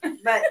 but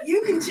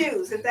you can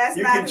choose. If that's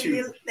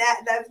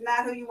that's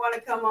not who you want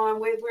to come on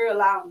with, we're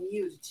allowing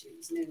you to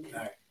choose.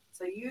 Right.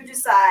 So you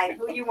decide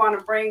who you want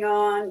to bring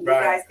on. You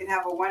guys can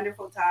have a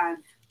wonderful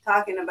time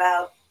talking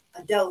about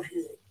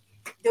adulthood,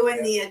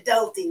 doing the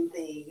adulting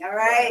thing. All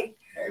right.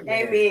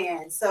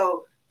 Amen.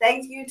 So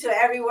thank you to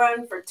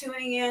everyone for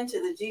tuning in to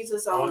the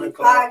Jesus Only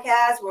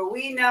podcast, where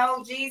we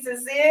know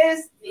Jesus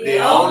is the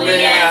only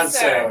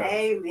answer.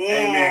 Amen.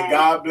 Amen.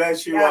 God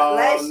bless you all.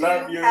 Bless you.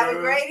 Love you. Have a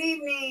great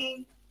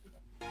evening.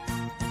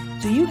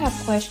 Do you have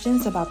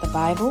questions about the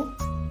Bible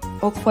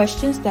or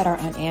questions that are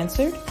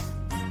unanswered?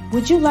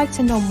 Would you like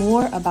to know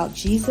more about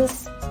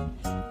Jesus?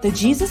 The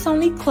Jesus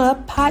Only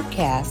Club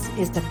podcast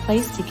is the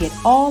place to get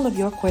all of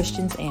your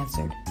questions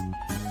answered.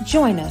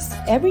 Join us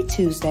every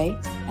Tuesday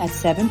at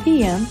 7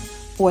 p.m.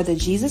 for the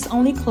Jesus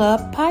Only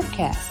Club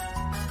podcast,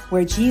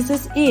 where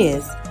Jesus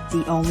is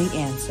the only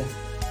answer.